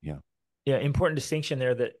 yeah. yeah, important distinction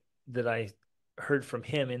there that I heard from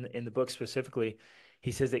him in the book specifically.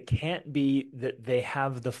 He says it can't be that they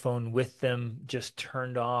have the phone with them just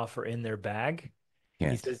turned off or in their bag. He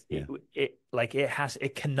Can't. says Yeah.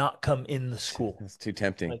 it cannot come in the school. It's too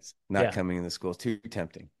tempting. Like, Not yeah, coming in the schools, too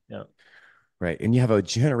tempting. yeah, Right. And you have a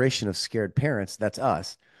generation of scared parents, that's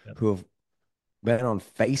us, yeah, who have been on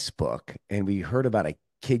Facebook, and we heard about a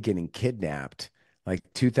kid getting kidnapped like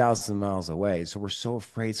 2,000 miles away. So we're so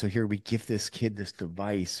afraid. So here we give this kid this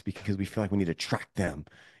device because we feel like we need to track them.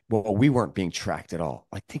 Well, we weren't being tracked at all.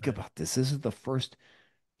 Like, think right, about this. This is the first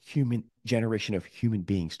human generation of human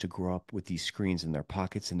beings to grow up with these screens in their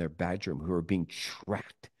pockets in their bedroom, who are being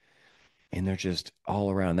tracked. And they're just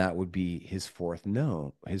all around. That would be his fourth,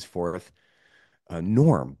 no, his fourth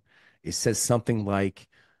norm. It says something like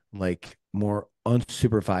more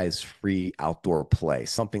unsupervised free outdoor play,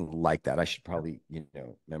 something like that. I should yeah. probably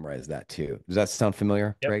memorize that too. Does that sound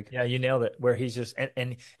familiar, Yep. Greg? Yeah, you nailed it. Where he's just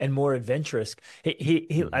and more adventurous. I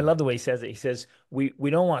Hmm. love the way he says it. He says, we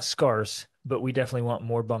don't want scars, but we definitely want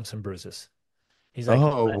more bumps and bruises. He's like,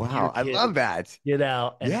 Oh, let your wow, I love kids that. get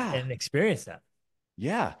out Yeah, and experience that.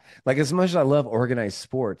 yeah. Like, as much as I love organized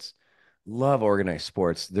sports. Our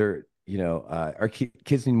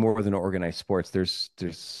kids need more than organized sports. There's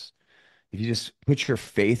If you just put your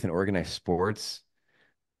faith in organized sports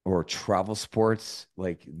or travel sports,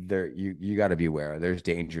 like, you got to be aware. There's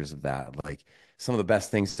dangers of that. Like, some of the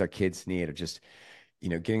best things our kids need are just,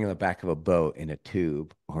 getting on the back of a boat in a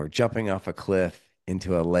tube, or jumping off a cliff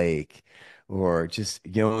into a lake, or just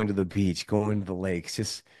going to the beach, going to the lakes,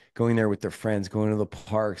 just going there with their friends, going to the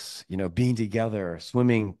parks, being together,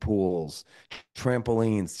 swimming pools,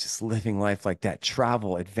 trampolines, just living life like that,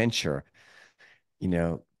 travel, adventure,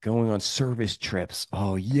 going on service trips.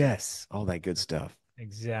 Oh, yes, all that good stuff.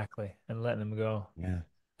 Exactly. And letting them go. Yeah.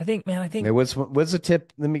 I think, man, I Yeah, think, what's the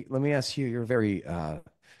tip? Let me ask you. You're a very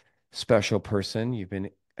special person.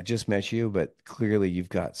 I just met you, but clearly you've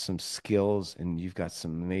got some skills, and you've got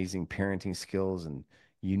some amazing parenting skills and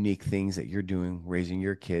unique things that you're doing raising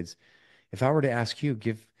your kids. If I were to ask you,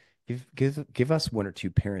 give us one or two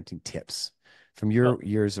parenting tips from well, your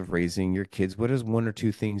years of raising your kids. What is one or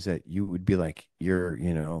two things that you would be like your,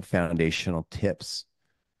 foundational tips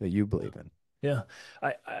that you believe in? yeah,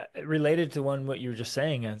 I related to what you were just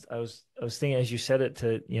saying. As I was thinking as you said it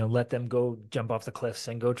to, let them go jump off the cliffs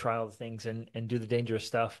and go try all the things and do the dangerous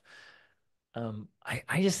stuff.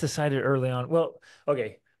 I just decided early on, well,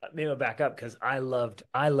 okay, maybe I'll back up because I loved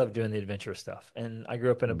doing the adventurous stuff. And I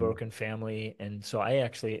grew up in a Hmm. broken family. And so I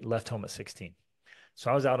actually left home at 16.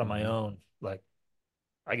 So I was out on my Hmm. own, like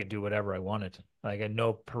I could do whatever I wanted. Like I had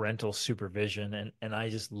no parental supervision and I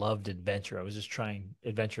just loved adventure. I was just trying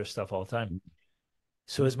adventurous stuff all the time.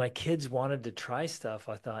 So as my kids wanted to try stuff,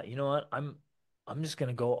 I thought, you know what? I'm just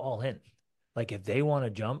gonna go all in. Like if they want to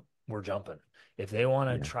jump, we're jumping. If they want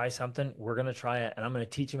to Yeah. try something, we're gonna try it, and I'm gonna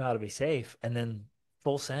teach them how to be safe, and then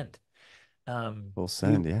full send. Full We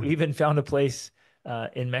send. Yeah. we even found a place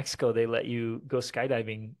in Mexico. They let you go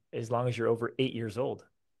skydiving as long as you're over 8 years old.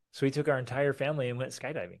 So we took our entire family and went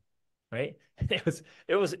skydiving. Right? It was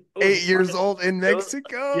 8 years old in it was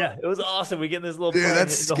Mexico. yeah, it was awesome. We get in this little Dude, plane,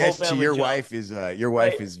 that's and the whole sketchy. family jumps. Your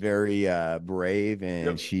Right? wife is very brave, and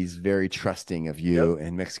Yep. she's very trusting of Yep. you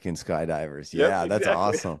and Mexican skydivers. Yep, Yeah, that's exactly.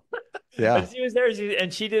 awesome. And Yeah. she was there,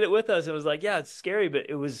 and she did it with us. It was like, yeah, it's scary, but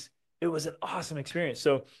it was an awesome experience.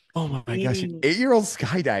 So Oh my gosh, an being, 8-year-old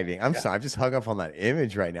skydiving. I'm yeah, sorry, I've just hung up on that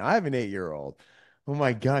image right now. I have an 8-year-old. Oh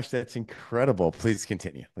my gosh, that's incredible. Please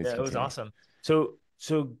continue. Please yeah, it was continue. awesome.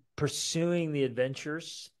 So pursuing the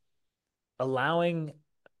adventures, allowing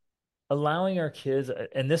allowing our kids,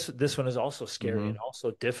 and this one is also scary and Hmm.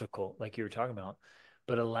 also difficult, like you were talking about,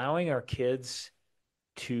 but allowing our kids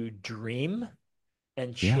to dream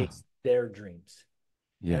and Yeah. chase. their dreams.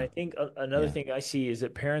 And Yeah. I think another Yeah. thing I see is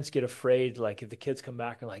that parents get afraid, like if the kids come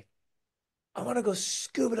back and like, I want to go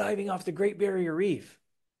scuba diving off the Great Barrier Reef.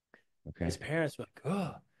 Okay. As parents, we're like,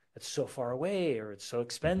 oh, it's so far away, or it's so Uh-huh.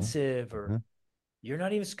 expensive, or Uh-huh. you're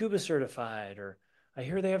not even scuba certified, or I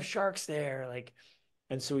hear they have sharks there. Like,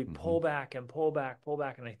 and so we Hmm. pull back and pull back, pull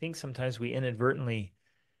back. And I think sometimes we inadvertently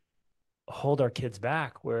hold our kids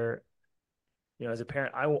back where, as a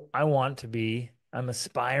parent, I want to be, I'm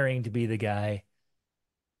aspiring to be the guy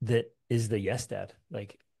that is the yes dad,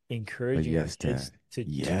 like But encouraging our yes, kids Dad. to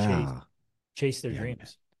Yeah. chase their Yeah, man.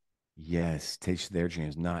 dreams. Yes. Teach their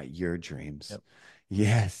dreams, not your dreams. Yep.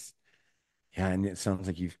 Yes. Yeah. And it sounds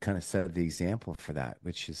like you've kind of set the example for that,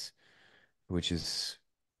 which is,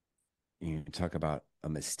 you talk about a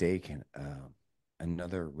mistake and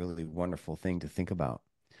another really wonderful thing to think about.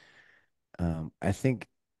 I think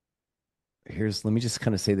let me just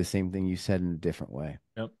kind of say the same thing you said in a different way.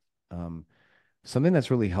 Yep. Um, Something that's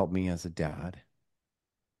really helped me as a dad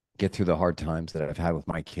get through the hard times that I've had with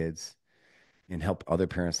my kids and help other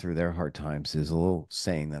parents through their hard times is a little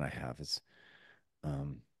saying that I have. It's,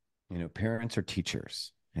 um, parents are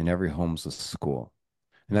teachers and every home's a school.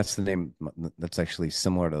 And that's the name that's actually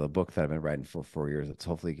similar to the book that I've been writing for 4 years. It's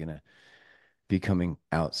hopefully going to be coming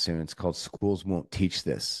out soon. It's called Schools Won't Teach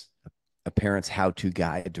This: A Parent's How-To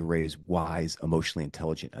Guide to Raise Wise, Emotionally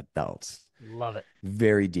Intelligent Adults. Love it.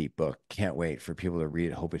 Very deep book. Can't wait for people to read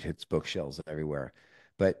it. Hope it hits bookshelves everywhere.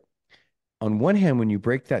 But on one hand, when you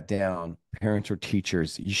break that down, parents or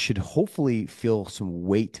teachers, you should hopefully feel some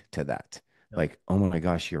weight to that. Yep. Like, oh my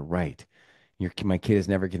gosh, you're right. My kid is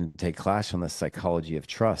never going to take class on the psychology of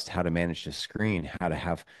trust, how to manage the screen, how to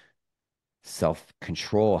have self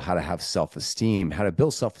control, how to have self esteem, how to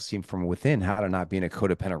build self esteem from within, how to not be in a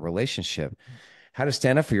codependent relationship, how to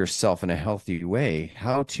stand up for yourself in a healthy way,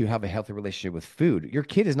 how to have a healthy relationship with food. Your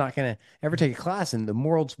kid is not going to ever take a class in the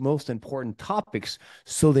world's most important topics.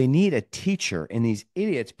 So they need a teacher. And these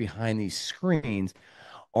idiots behind these screens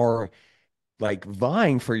are like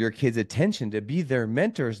vying for your kids' attention to be their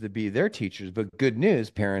mentors, to be their teachers. But good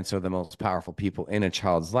news, parents are the most powerful people in a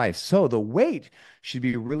child's life. So the weight should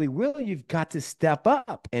be really, really, you've got to step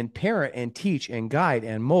up and parent and teach and guide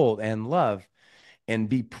and mold and love and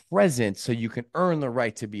be present so you can earn the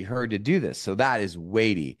right to be heard to do this. So that is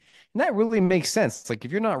weighty. And that really makes sense. It's like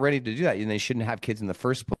if you're not ready to do that, then they shouldn't have kids in the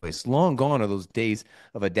first place. Long gone are those days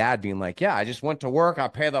of a dad being like, yeah, I just went to work, I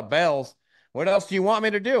pay the bills. What else do you want me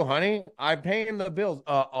to do, honey? I'm paying the bills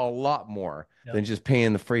a lot more Yep. than just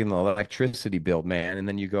paying the freaking electricity bill, man. And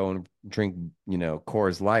then you go and drink,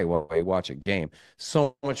 Coors Light while you watch a game.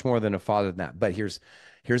 So much more than a father than that. But here's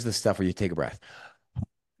the stuff where you take a breath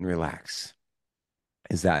and relax.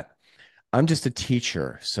 Is that I'm just a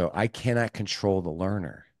teacher, so I cannot control the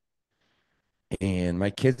learner. And my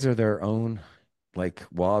kids are their own, like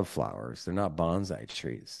wildflowers. They're not bonsai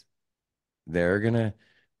trees. They're going to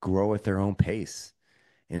grow at their own pace.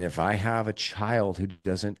 And if I have a child who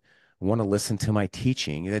doesn't want to listen to my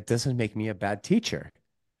teaching, that doesn't make me a bad teacher.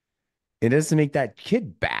 It doesn't make that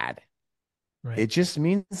kid bad. Right. It just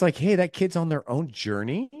means like, hey, that kid's on their own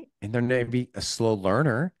journey and they're going to be a slow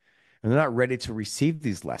learner and they're not ready to receive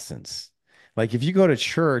these lessons. Like if you go to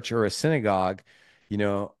church or a synagogue,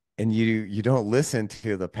 and you don't listen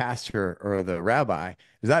to the pastor or the rabbi,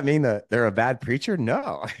 does that mean that they're a bad preacher?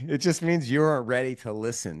 No. It just means you aren't ready to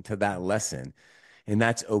listen to that lesson, and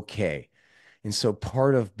that's okay. And so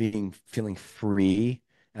part of feeling free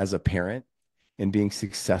as a parent and being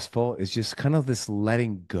successful is just kind of this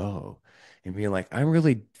letting go and being like, I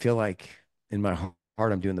really feel like in my heart,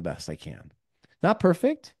 I'm doing the best I can. Not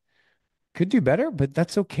perfect, could do better, but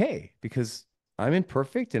that's okay because I'm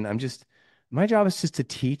imperfect and my job is just to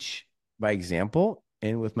teach by example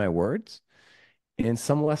and with my words. And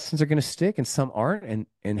some lessons are going to stick and some aren't.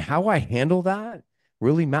 And how I handle that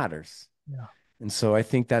really matters. Yeah. And so I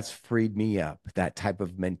think that's freed me up, that type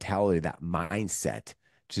of mentality, that mindset,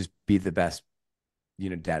 just be the best,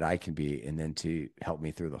 dad I can be, and then to help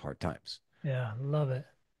me through the hard times. Yeah. Love it.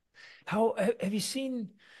 How have you seen?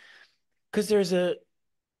 Because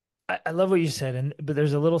I love what you said, but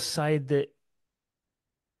there's a little side that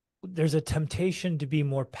there's a temptation to be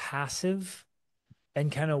more passive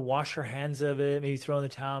and kind of wash your hands of it, maybe throw in the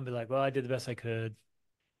towel and be like, well, I did the best I could.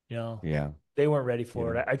 You know, Yeah. they weren't ready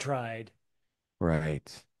for Yeah. it. I tried,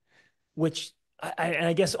 Right. which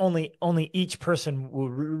I guess only each person will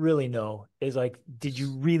really know is like, did you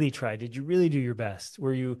really try? Did you really do your best? It's a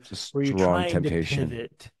Were you strong trying to temptation.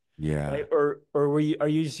 pivot, Yeah. right? Or are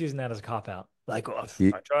you just using that as a cop out? Like, oh,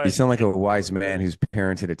 You, I you tried. sound like a wise man who's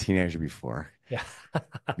parented a teenager before Yeah.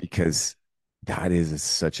 because that is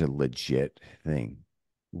such a legit thing.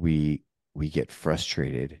 we we get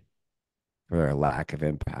frustrated for our lack of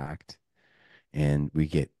impact, and we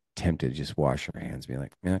get tempted to just wash our hands, being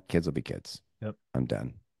like, yeah, kids will be kids. Yep. I'm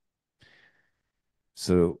done.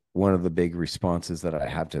 So one of the big responses that I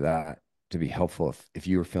have to that, to be helpful if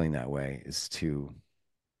you were feeling that way, is to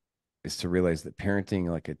realize that parenting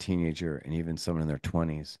like a teenager and even someone in their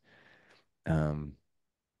 20s, um,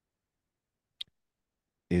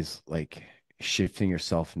 is like shifting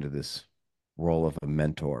yourself into this role of a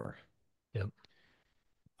mentor, Yep.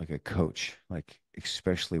 like a coach, like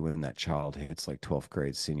especially when that child hits like 12th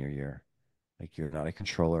grade senior year. Like you're not a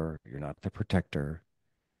controller, you're not the protector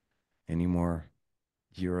anymore.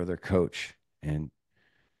 You're their coach, and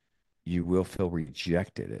you will feel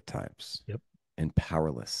rejected at times Yep. and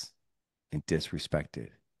powerless and disrespected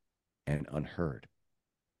and unheard.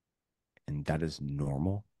 And that is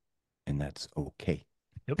normal, and that's okay.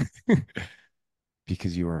 Yep.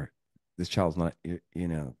 Because this child's not,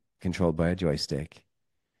 controlled by a joystick,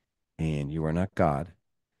 and you are not God.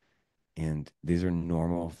 And these are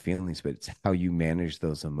normal feelings, but it's how you manage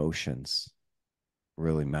those emotions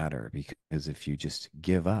really matter. Because if you just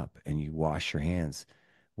give up and you wash your hands,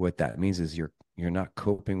 what that means is you're not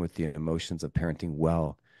coping with the emotions of parenting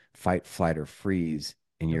well, fight, flight, or freeze,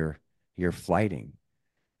 and Yep. you're flighting,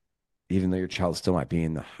 even though your child still might be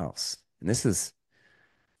in the house. And this is,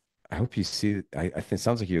 I hope you see, I think it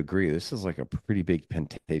sounds like you agree. This is like a pretty big Yeah.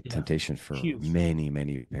 temptation for Huge. many,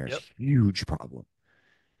 many parents. Yep. Huge problem.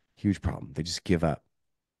 Huge problem. They just give up.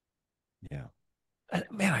 Yeah.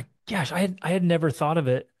 Man, I had never thought of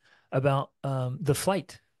it about the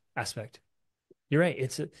flight aspect. You're right.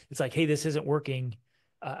 It's like, hey, this isn't working.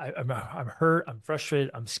 I'm hurt. I'm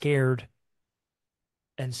frustrated. I'm scared.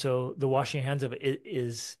 And so the washing hands of it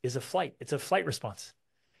is a flight. It's a flight response.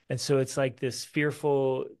 And so it's like this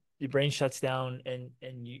fearful. Your brain shuts down and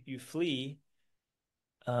you flee.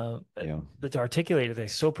 Uh, Yeah. but to articulate it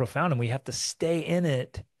is so profound, and we have to stay in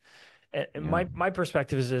it. And Yeah. my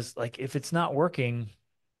perspective is like, if it's not working,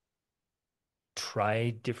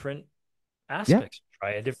 try different Yeah. aspects,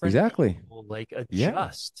 try a different Exactly. angle, like Yeah.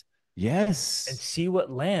 adjust and Yes. see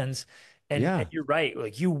what lands. And Yeah. you're right.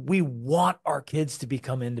 Like we want our kids to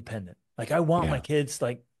become independent. Like I want my Yeah. kids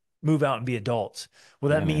like move out and be adults. Well,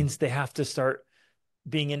 that Yeah, man. means they have to start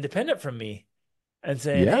being independent from me and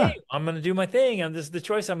saying, "Hey, Yeah. I'm going to do my thing, and this is the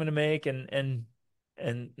choice I'm going to make." And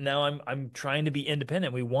now I'm trying to be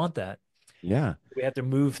independent. We want that. Yeah. We have to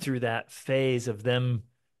move through that phase of them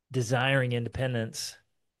desiring independence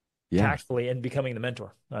Yeah. tactfully and becoming the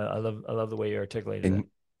mentor. I love the way you articulated it.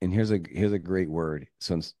 And here's a great word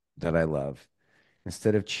since that I love.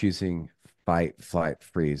 Instead of choosing fight, flight,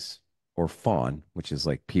 freeze, or fawn, which is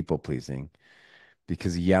like people pleasing,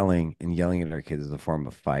 because yelling at our kids is a form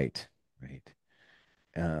of fight, right?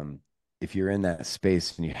 Um, if you're in that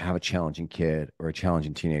space and you have a challenging kid or a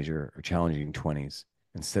challenging teenager or challenging 20s,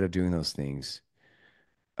 instead of doing those things,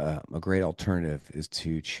 a great alternative is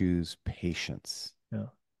to choose patience. Yeah.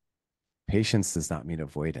 Patience does not mean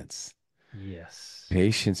avoidance. Yes.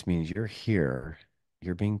 Patience means you're here,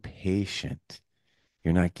 you're being patient,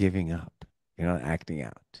 you're not giving up, you're not acting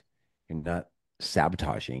out, you're not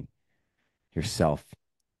sabotaging yourself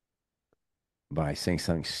by saying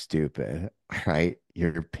something stupid, right?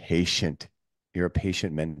 You're patient. You're a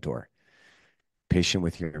patient mentor, patient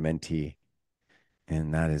with your mentee.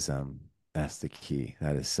 And that's the key.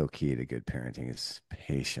 That is so key to good parenting is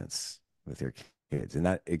patience with your kids. And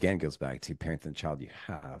that again goes back to parenting the child you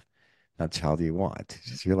have, not the child you want.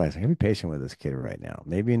 Just realize I can be patient with this kid right now.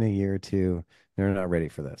 Maybe in a year or two, they're not ready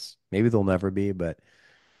for this. Maybe they'll never be, but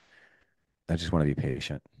I just want to be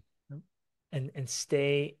patient. And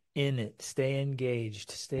stay in it, stay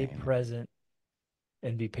engaged, stay And, present,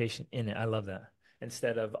 and be patient in it. I love that.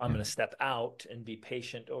 Instead of I'm yeah. going to step out and be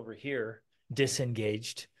patient over here,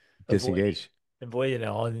 disengaged, avoiding, Disengage. avoiding it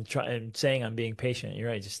all, and try and saying I'm being patient. You're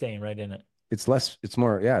right, just staying right in it. It's less, it's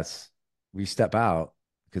more, yes. We step out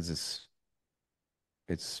because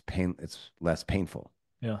it's less painful.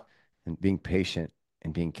 Yeah, And being patient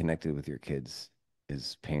and being connected with your kids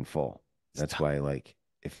is painful. it's That's tough. why, like,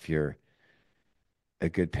 if you're a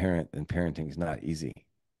good parent, then parenting is not easy.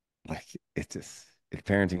 Like, it's just, if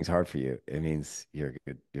parenting is hard for you, it means you're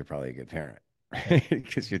probably a good parent, Yeah, right?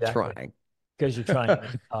 Because you're exactly. trying. Because you're trying.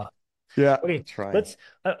 It's tough. Yeah, Okay, trying. let's.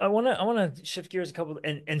 I wanna shift gears a couple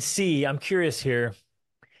and see. I'm curious here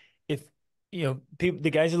if people, the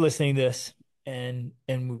guys are listening to this, and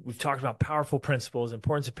we've talked about powerful principles,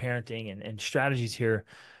 importance of parenting, and strategies here.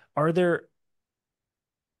 Are there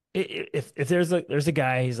if there's a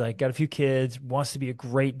guy, he's like got a few kids, wants to be a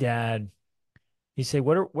great dad, you say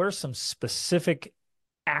what are some specific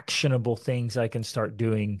actionable things I can start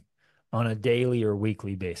doing on a daily or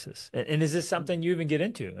weekly basis? And is this something you even get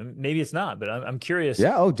into? Maybe it's not, but I'm curious.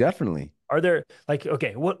 Yeah. Oh, definitely. Are there like,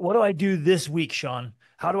 okay, what do I do this week, Sean?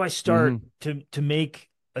 How do I start Hmm. to make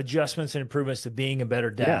adjustments and improvements to being a better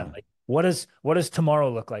dad? Yeah. Like, what does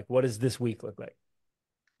tomorrow look like? What does this week look like?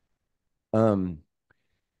 Um,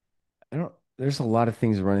 I don't, there's a lot of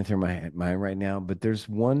things running through my mind right now, but there's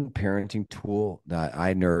one parenting tool that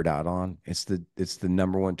I nerd out on. It's the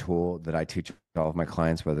number one tool that I teach all of my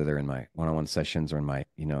clients, whether they're in my one-on-one sessions or in my,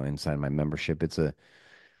 inside my membership.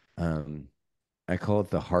 Um, I call it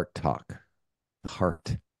the heart talk.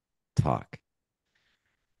 Heart talk.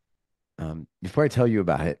 Before I tell you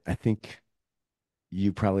about it, I think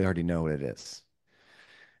you probably already know what it is.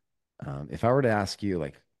 If I were to ask you,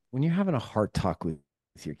 like, when you're having a heart talk with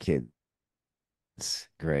your kids,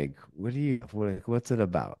 Greg, what's it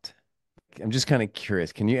about? I'm just kind of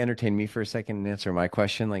curious. Can you entertain me for a second and answer my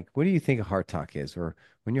question? Like, what do you think a heart talk is, or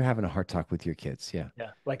when you're having a heart talk with your kids? Yeah.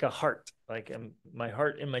 Yeah, like a heart, like my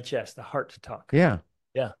heart in my chest, the heart to talk. Yeah.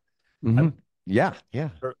 Yeah. Hmm. I'm Yeah. Yeah.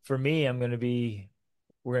 for me,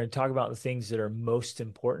 we're going to talk about the things that are most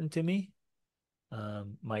important to me.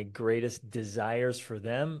 My greatest desires for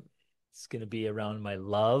them. It's going to be around my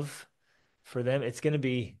love for them. It's going to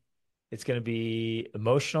be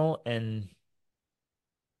emotional and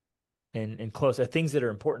close. Things that are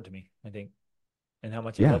important to me, I think, and how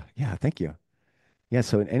much I Yeah. love. Yeah. Thank you. Yeah.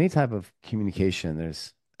 So in any type of communication,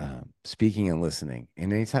 there's speaking and listening.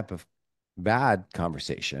 In any type of bad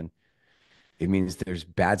conversation, it means there's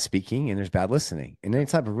bad speaking and there's bad listening. In any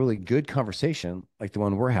type of really good conversation, like the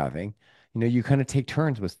one we're having, you kind of take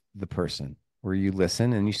turns with the person where you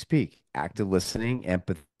listen and you speak. Active listening,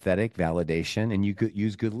 empathetic validation, and you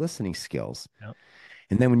use good listening skills. Yeah.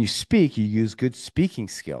 And then when you speak, you use good speaking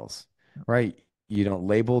skills, right? You don't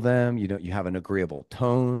label them, you have an agreeable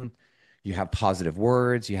tone, you have positive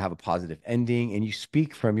words, you have a positive ending, and you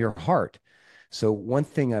speak from your heart. So one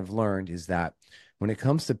thing I've learned is that when it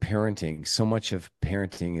comes to parenting, so much of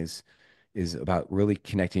parenting is about really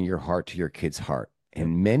connecting your heart to your kid's heart. Yep.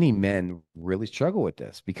 And many men really struggle with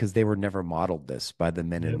this because they were never modeled this by the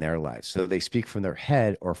men in Yep. their lives. So they speak from their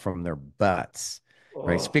head or from their butts,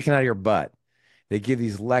 right? Oh, Speaking out of your butt. They give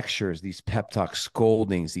these lectures, these pep talks,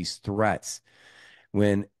 scoldings, these threats.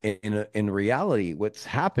 When in reality, what's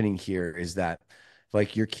happening here is that,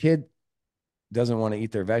 like, your kid doesn't want to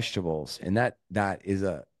eat their vegetables, and that is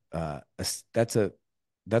that's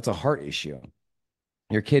a heart issue.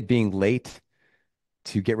 Your kid being late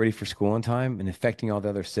to get ready for school on time and affecting all the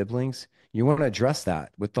other siblings, you want to address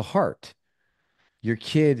that with the heart. Your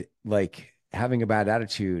kid, like, having a bad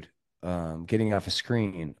attitude, getting off a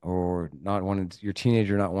screen, or not wanting your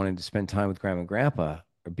teenager not wanting to spend time with grandma and grandpa,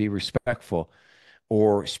 or be respectful,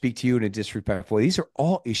 or speak to you in a disrespectful way. These are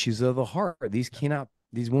all issues of the heart. These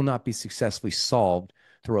will not be successfully solved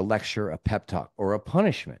through a lecture, a pep talk, or a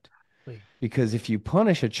punishment. please. Because if you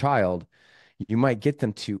punish a child, you might get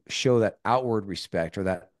them to show that outward respect or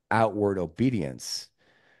that outward obedience,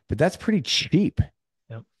 but that's pretty cheap.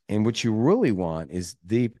 Yep. And what you really want is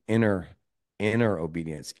deep inner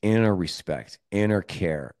obedience, inner respect, inner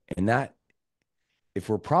care. And that, if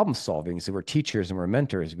we're problem solving, so we're teachers and we're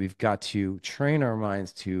mentors, we've got to train our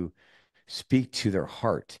minds to speak to their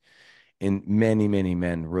heart. And many, many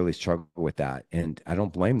men really struggle with that. And I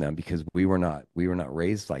don't blame them because we were not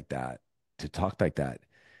raised like that, to talk like that.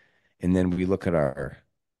 And then we look at our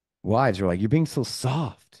wives, we're like, you're being so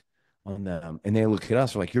soft on them. And they look at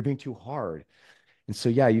us, we're like, you're being too hard. And so,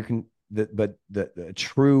 yeah, you can, but the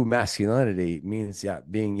true masculinity means,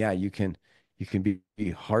 you can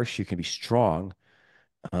be harsh, you can be strong,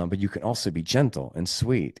 but you can also be gentle and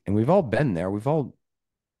sweet. And we've all been there.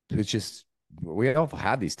 It's just, we all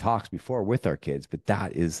had these talks before with our kids, but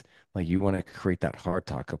that is, like, you want to create that hard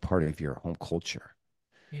talk a part of your home culture.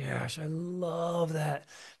 Yes, I love that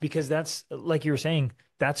because that's like you were saying,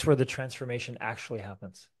 that's where the transformation actually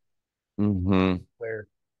happens. Hmm. Where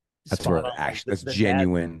That's spot where on. actually, that's The dad,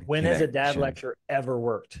 genuine when has a dad connection. lecture ever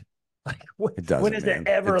worked? Like It when doesn't, has it man. It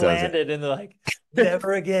ever doesn't. landed in the like, It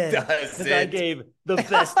never again? Because I doesn't. gave the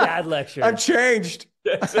best dad I'm lecture. changed.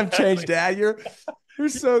 I'm changed, Exactly. Dad. You're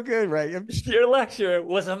so good, right? Your lecture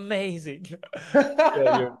was amazing.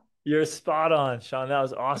 Yeah, you're spot on, Sean. That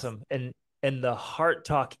was awesome. And the heart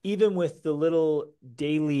talk, even with the little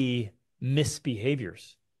daily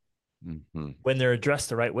misbehaviors, Hmm. when they're addressed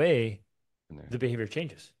the right way, the behavior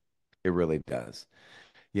changes. It really does.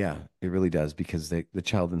 Yeah, it really does because the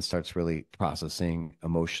child then starts really processing,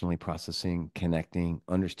 emotionally processing, connecting,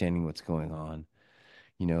 understanding what's going on.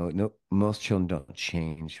 No, most children don't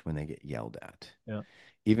change when they get yelled at. Yeah.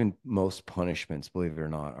 even most punishments, believe it or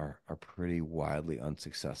not, are pretty wildly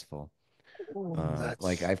unsuccessful. Oh,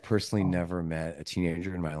 Like that's I've personally oh, never met a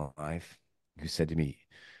teenager in my life who said to me,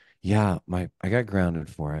 "Yeah, my I got grounded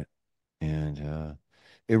for it, and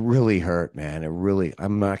it really hurt, man. It really,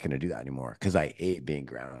 I'm not going to do that anymore because I ate being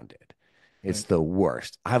grounded. It's right. the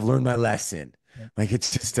worst. I've learned my lesson. Yeah. Like it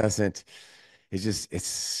just doesn't,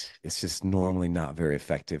 it's just normally not very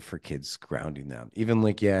effective for kids grounding them. Even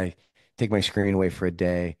like, yeah, take my screen away for a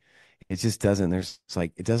day. It just doesn't, there's it's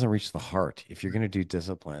like, it doesn't reach the heart. If you're going to do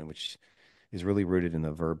discipline, which is really rooted in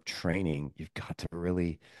the verb training, you've got to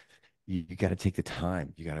really you got to take the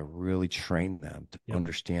time. You got to really train them to Yep.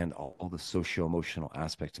 understand all the socio emotional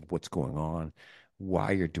aspects of what's going on,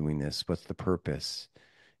 why you're doing this, what's the purpose,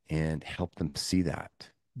 and help them see that.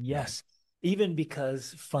 Man. Yes. Even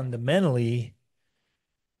because fundamentally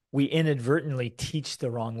we inadvertently teach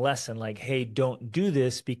the wrong lesson. Like, hey, don't do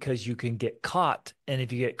this because you can get caught. And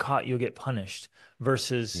if you get caught, you'll get punished.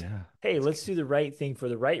 Versus, Yeah. hey, That's let's good. do the right thing for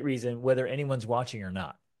the right reason, whether anyone's watching or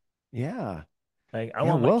not. Yeah. Like, I Yeah.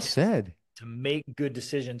 want my Well kids said. to make good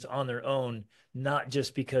decisions on their own, not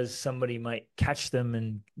just because somebody might catch them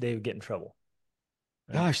and they would get in trouble.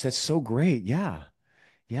 Right. Gosh, that's so great. Yeah.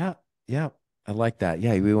 Yeah. Yeah. I like that.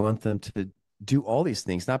 Yeah. We want them to do all these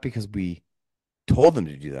things, not because we told them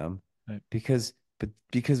to do them, Right. but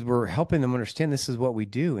because we're helping them understand this is what we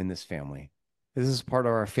do in this family. This is part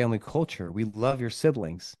of our family culture. We love your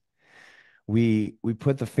siblings. We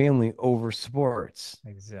put the family over sports.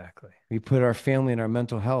 Exactly. We put our family and our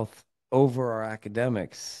mental health over our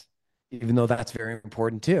academics, even though that's very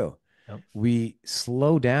important too. Yep. We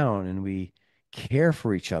slow down and we care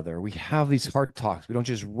for each other. We have these hard talks. We don't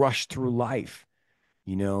just rush through life,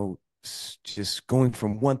 just going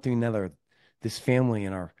from one thing to another. This family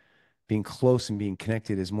and our being close and being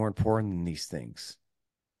connected is more important than these things.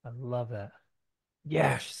 I love that.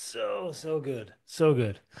 Yeah, so good. So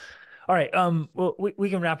good. All right. Well, we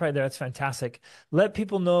can wrap right there. That's fantastic. Let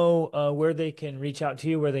people know where they can reach out to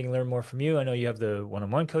you, where they can learn more from you. I know you have the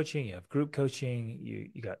one-on-one coaching, you have group coaching,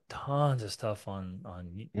 you got tons of stuff on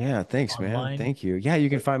Yeah, thanks, man. online. Thank you. Yeah,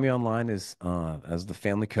 you can find me online as the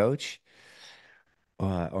family coach,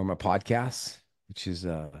 or my podcast, which is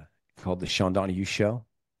called the Sean Donahue Show.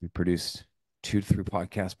 We produce 2 to 3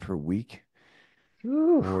 podcasts per week.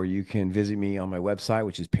 Whew. Or you can visit me on my website,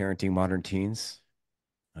 which is Parenting Modern Teens.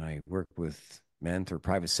 I work with men through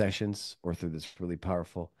private sessions or through this really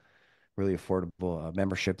powerful, really affordable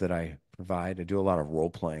membership that I provide. I do a lot of role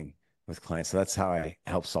playing with clients. So that's how I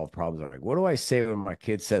help solve problems. I'm like, what do I say when my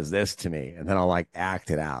kid says this to me? And then I'll like act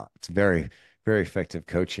it out. It's very, very effective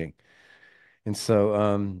coaching. And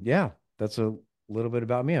so, yeah, that's a little bit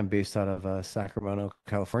about me. I'm based out of Sacramento,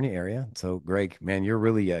 California area. So, Greg, man, you're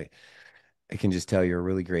really I can just tell you're a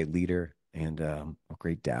really great leader and a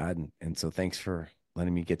great dad. And so, thanks for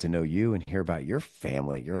letting me get to know you and hear about your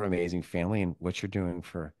family, your amazing family, and what you're doing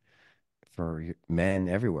for men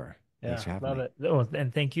everywhere. Thanks Yeah, for having love me. it. Oh,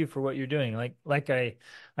 and thank you for what you're doing. Like I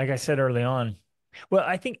said early on. Well,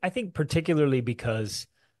 I think particularly because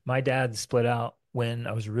my dad split out when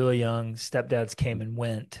I was really young. Stepdads came and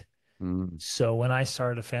went. Mm-hmm. So when I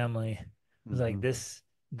started a family, I was like, Mm-hmm.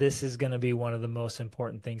 this is going to be one of the most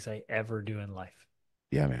important things I ever do in life.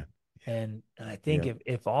 Yeah, man. And I think Yep.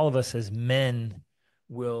 if all of us as men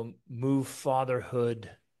will move fatherhood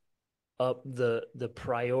up the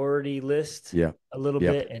priority list Yep. a little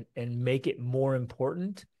Yep. bit and make it more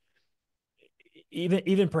important,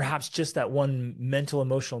 even perhaps just that one mental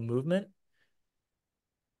emotional movement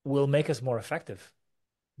will make us more effective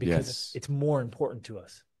because it's Yes. it's more important to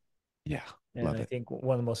us. Yeah. And Love I it. think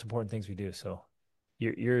one of the most important things we do. So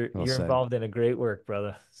you're Well you're said. involved in a great work,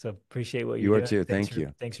 brother. So appreciate what you're You are doing. too. Thanks Thank for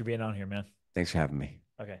you. thanks for being on here, man. Thanks for having me.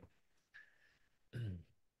 Okay.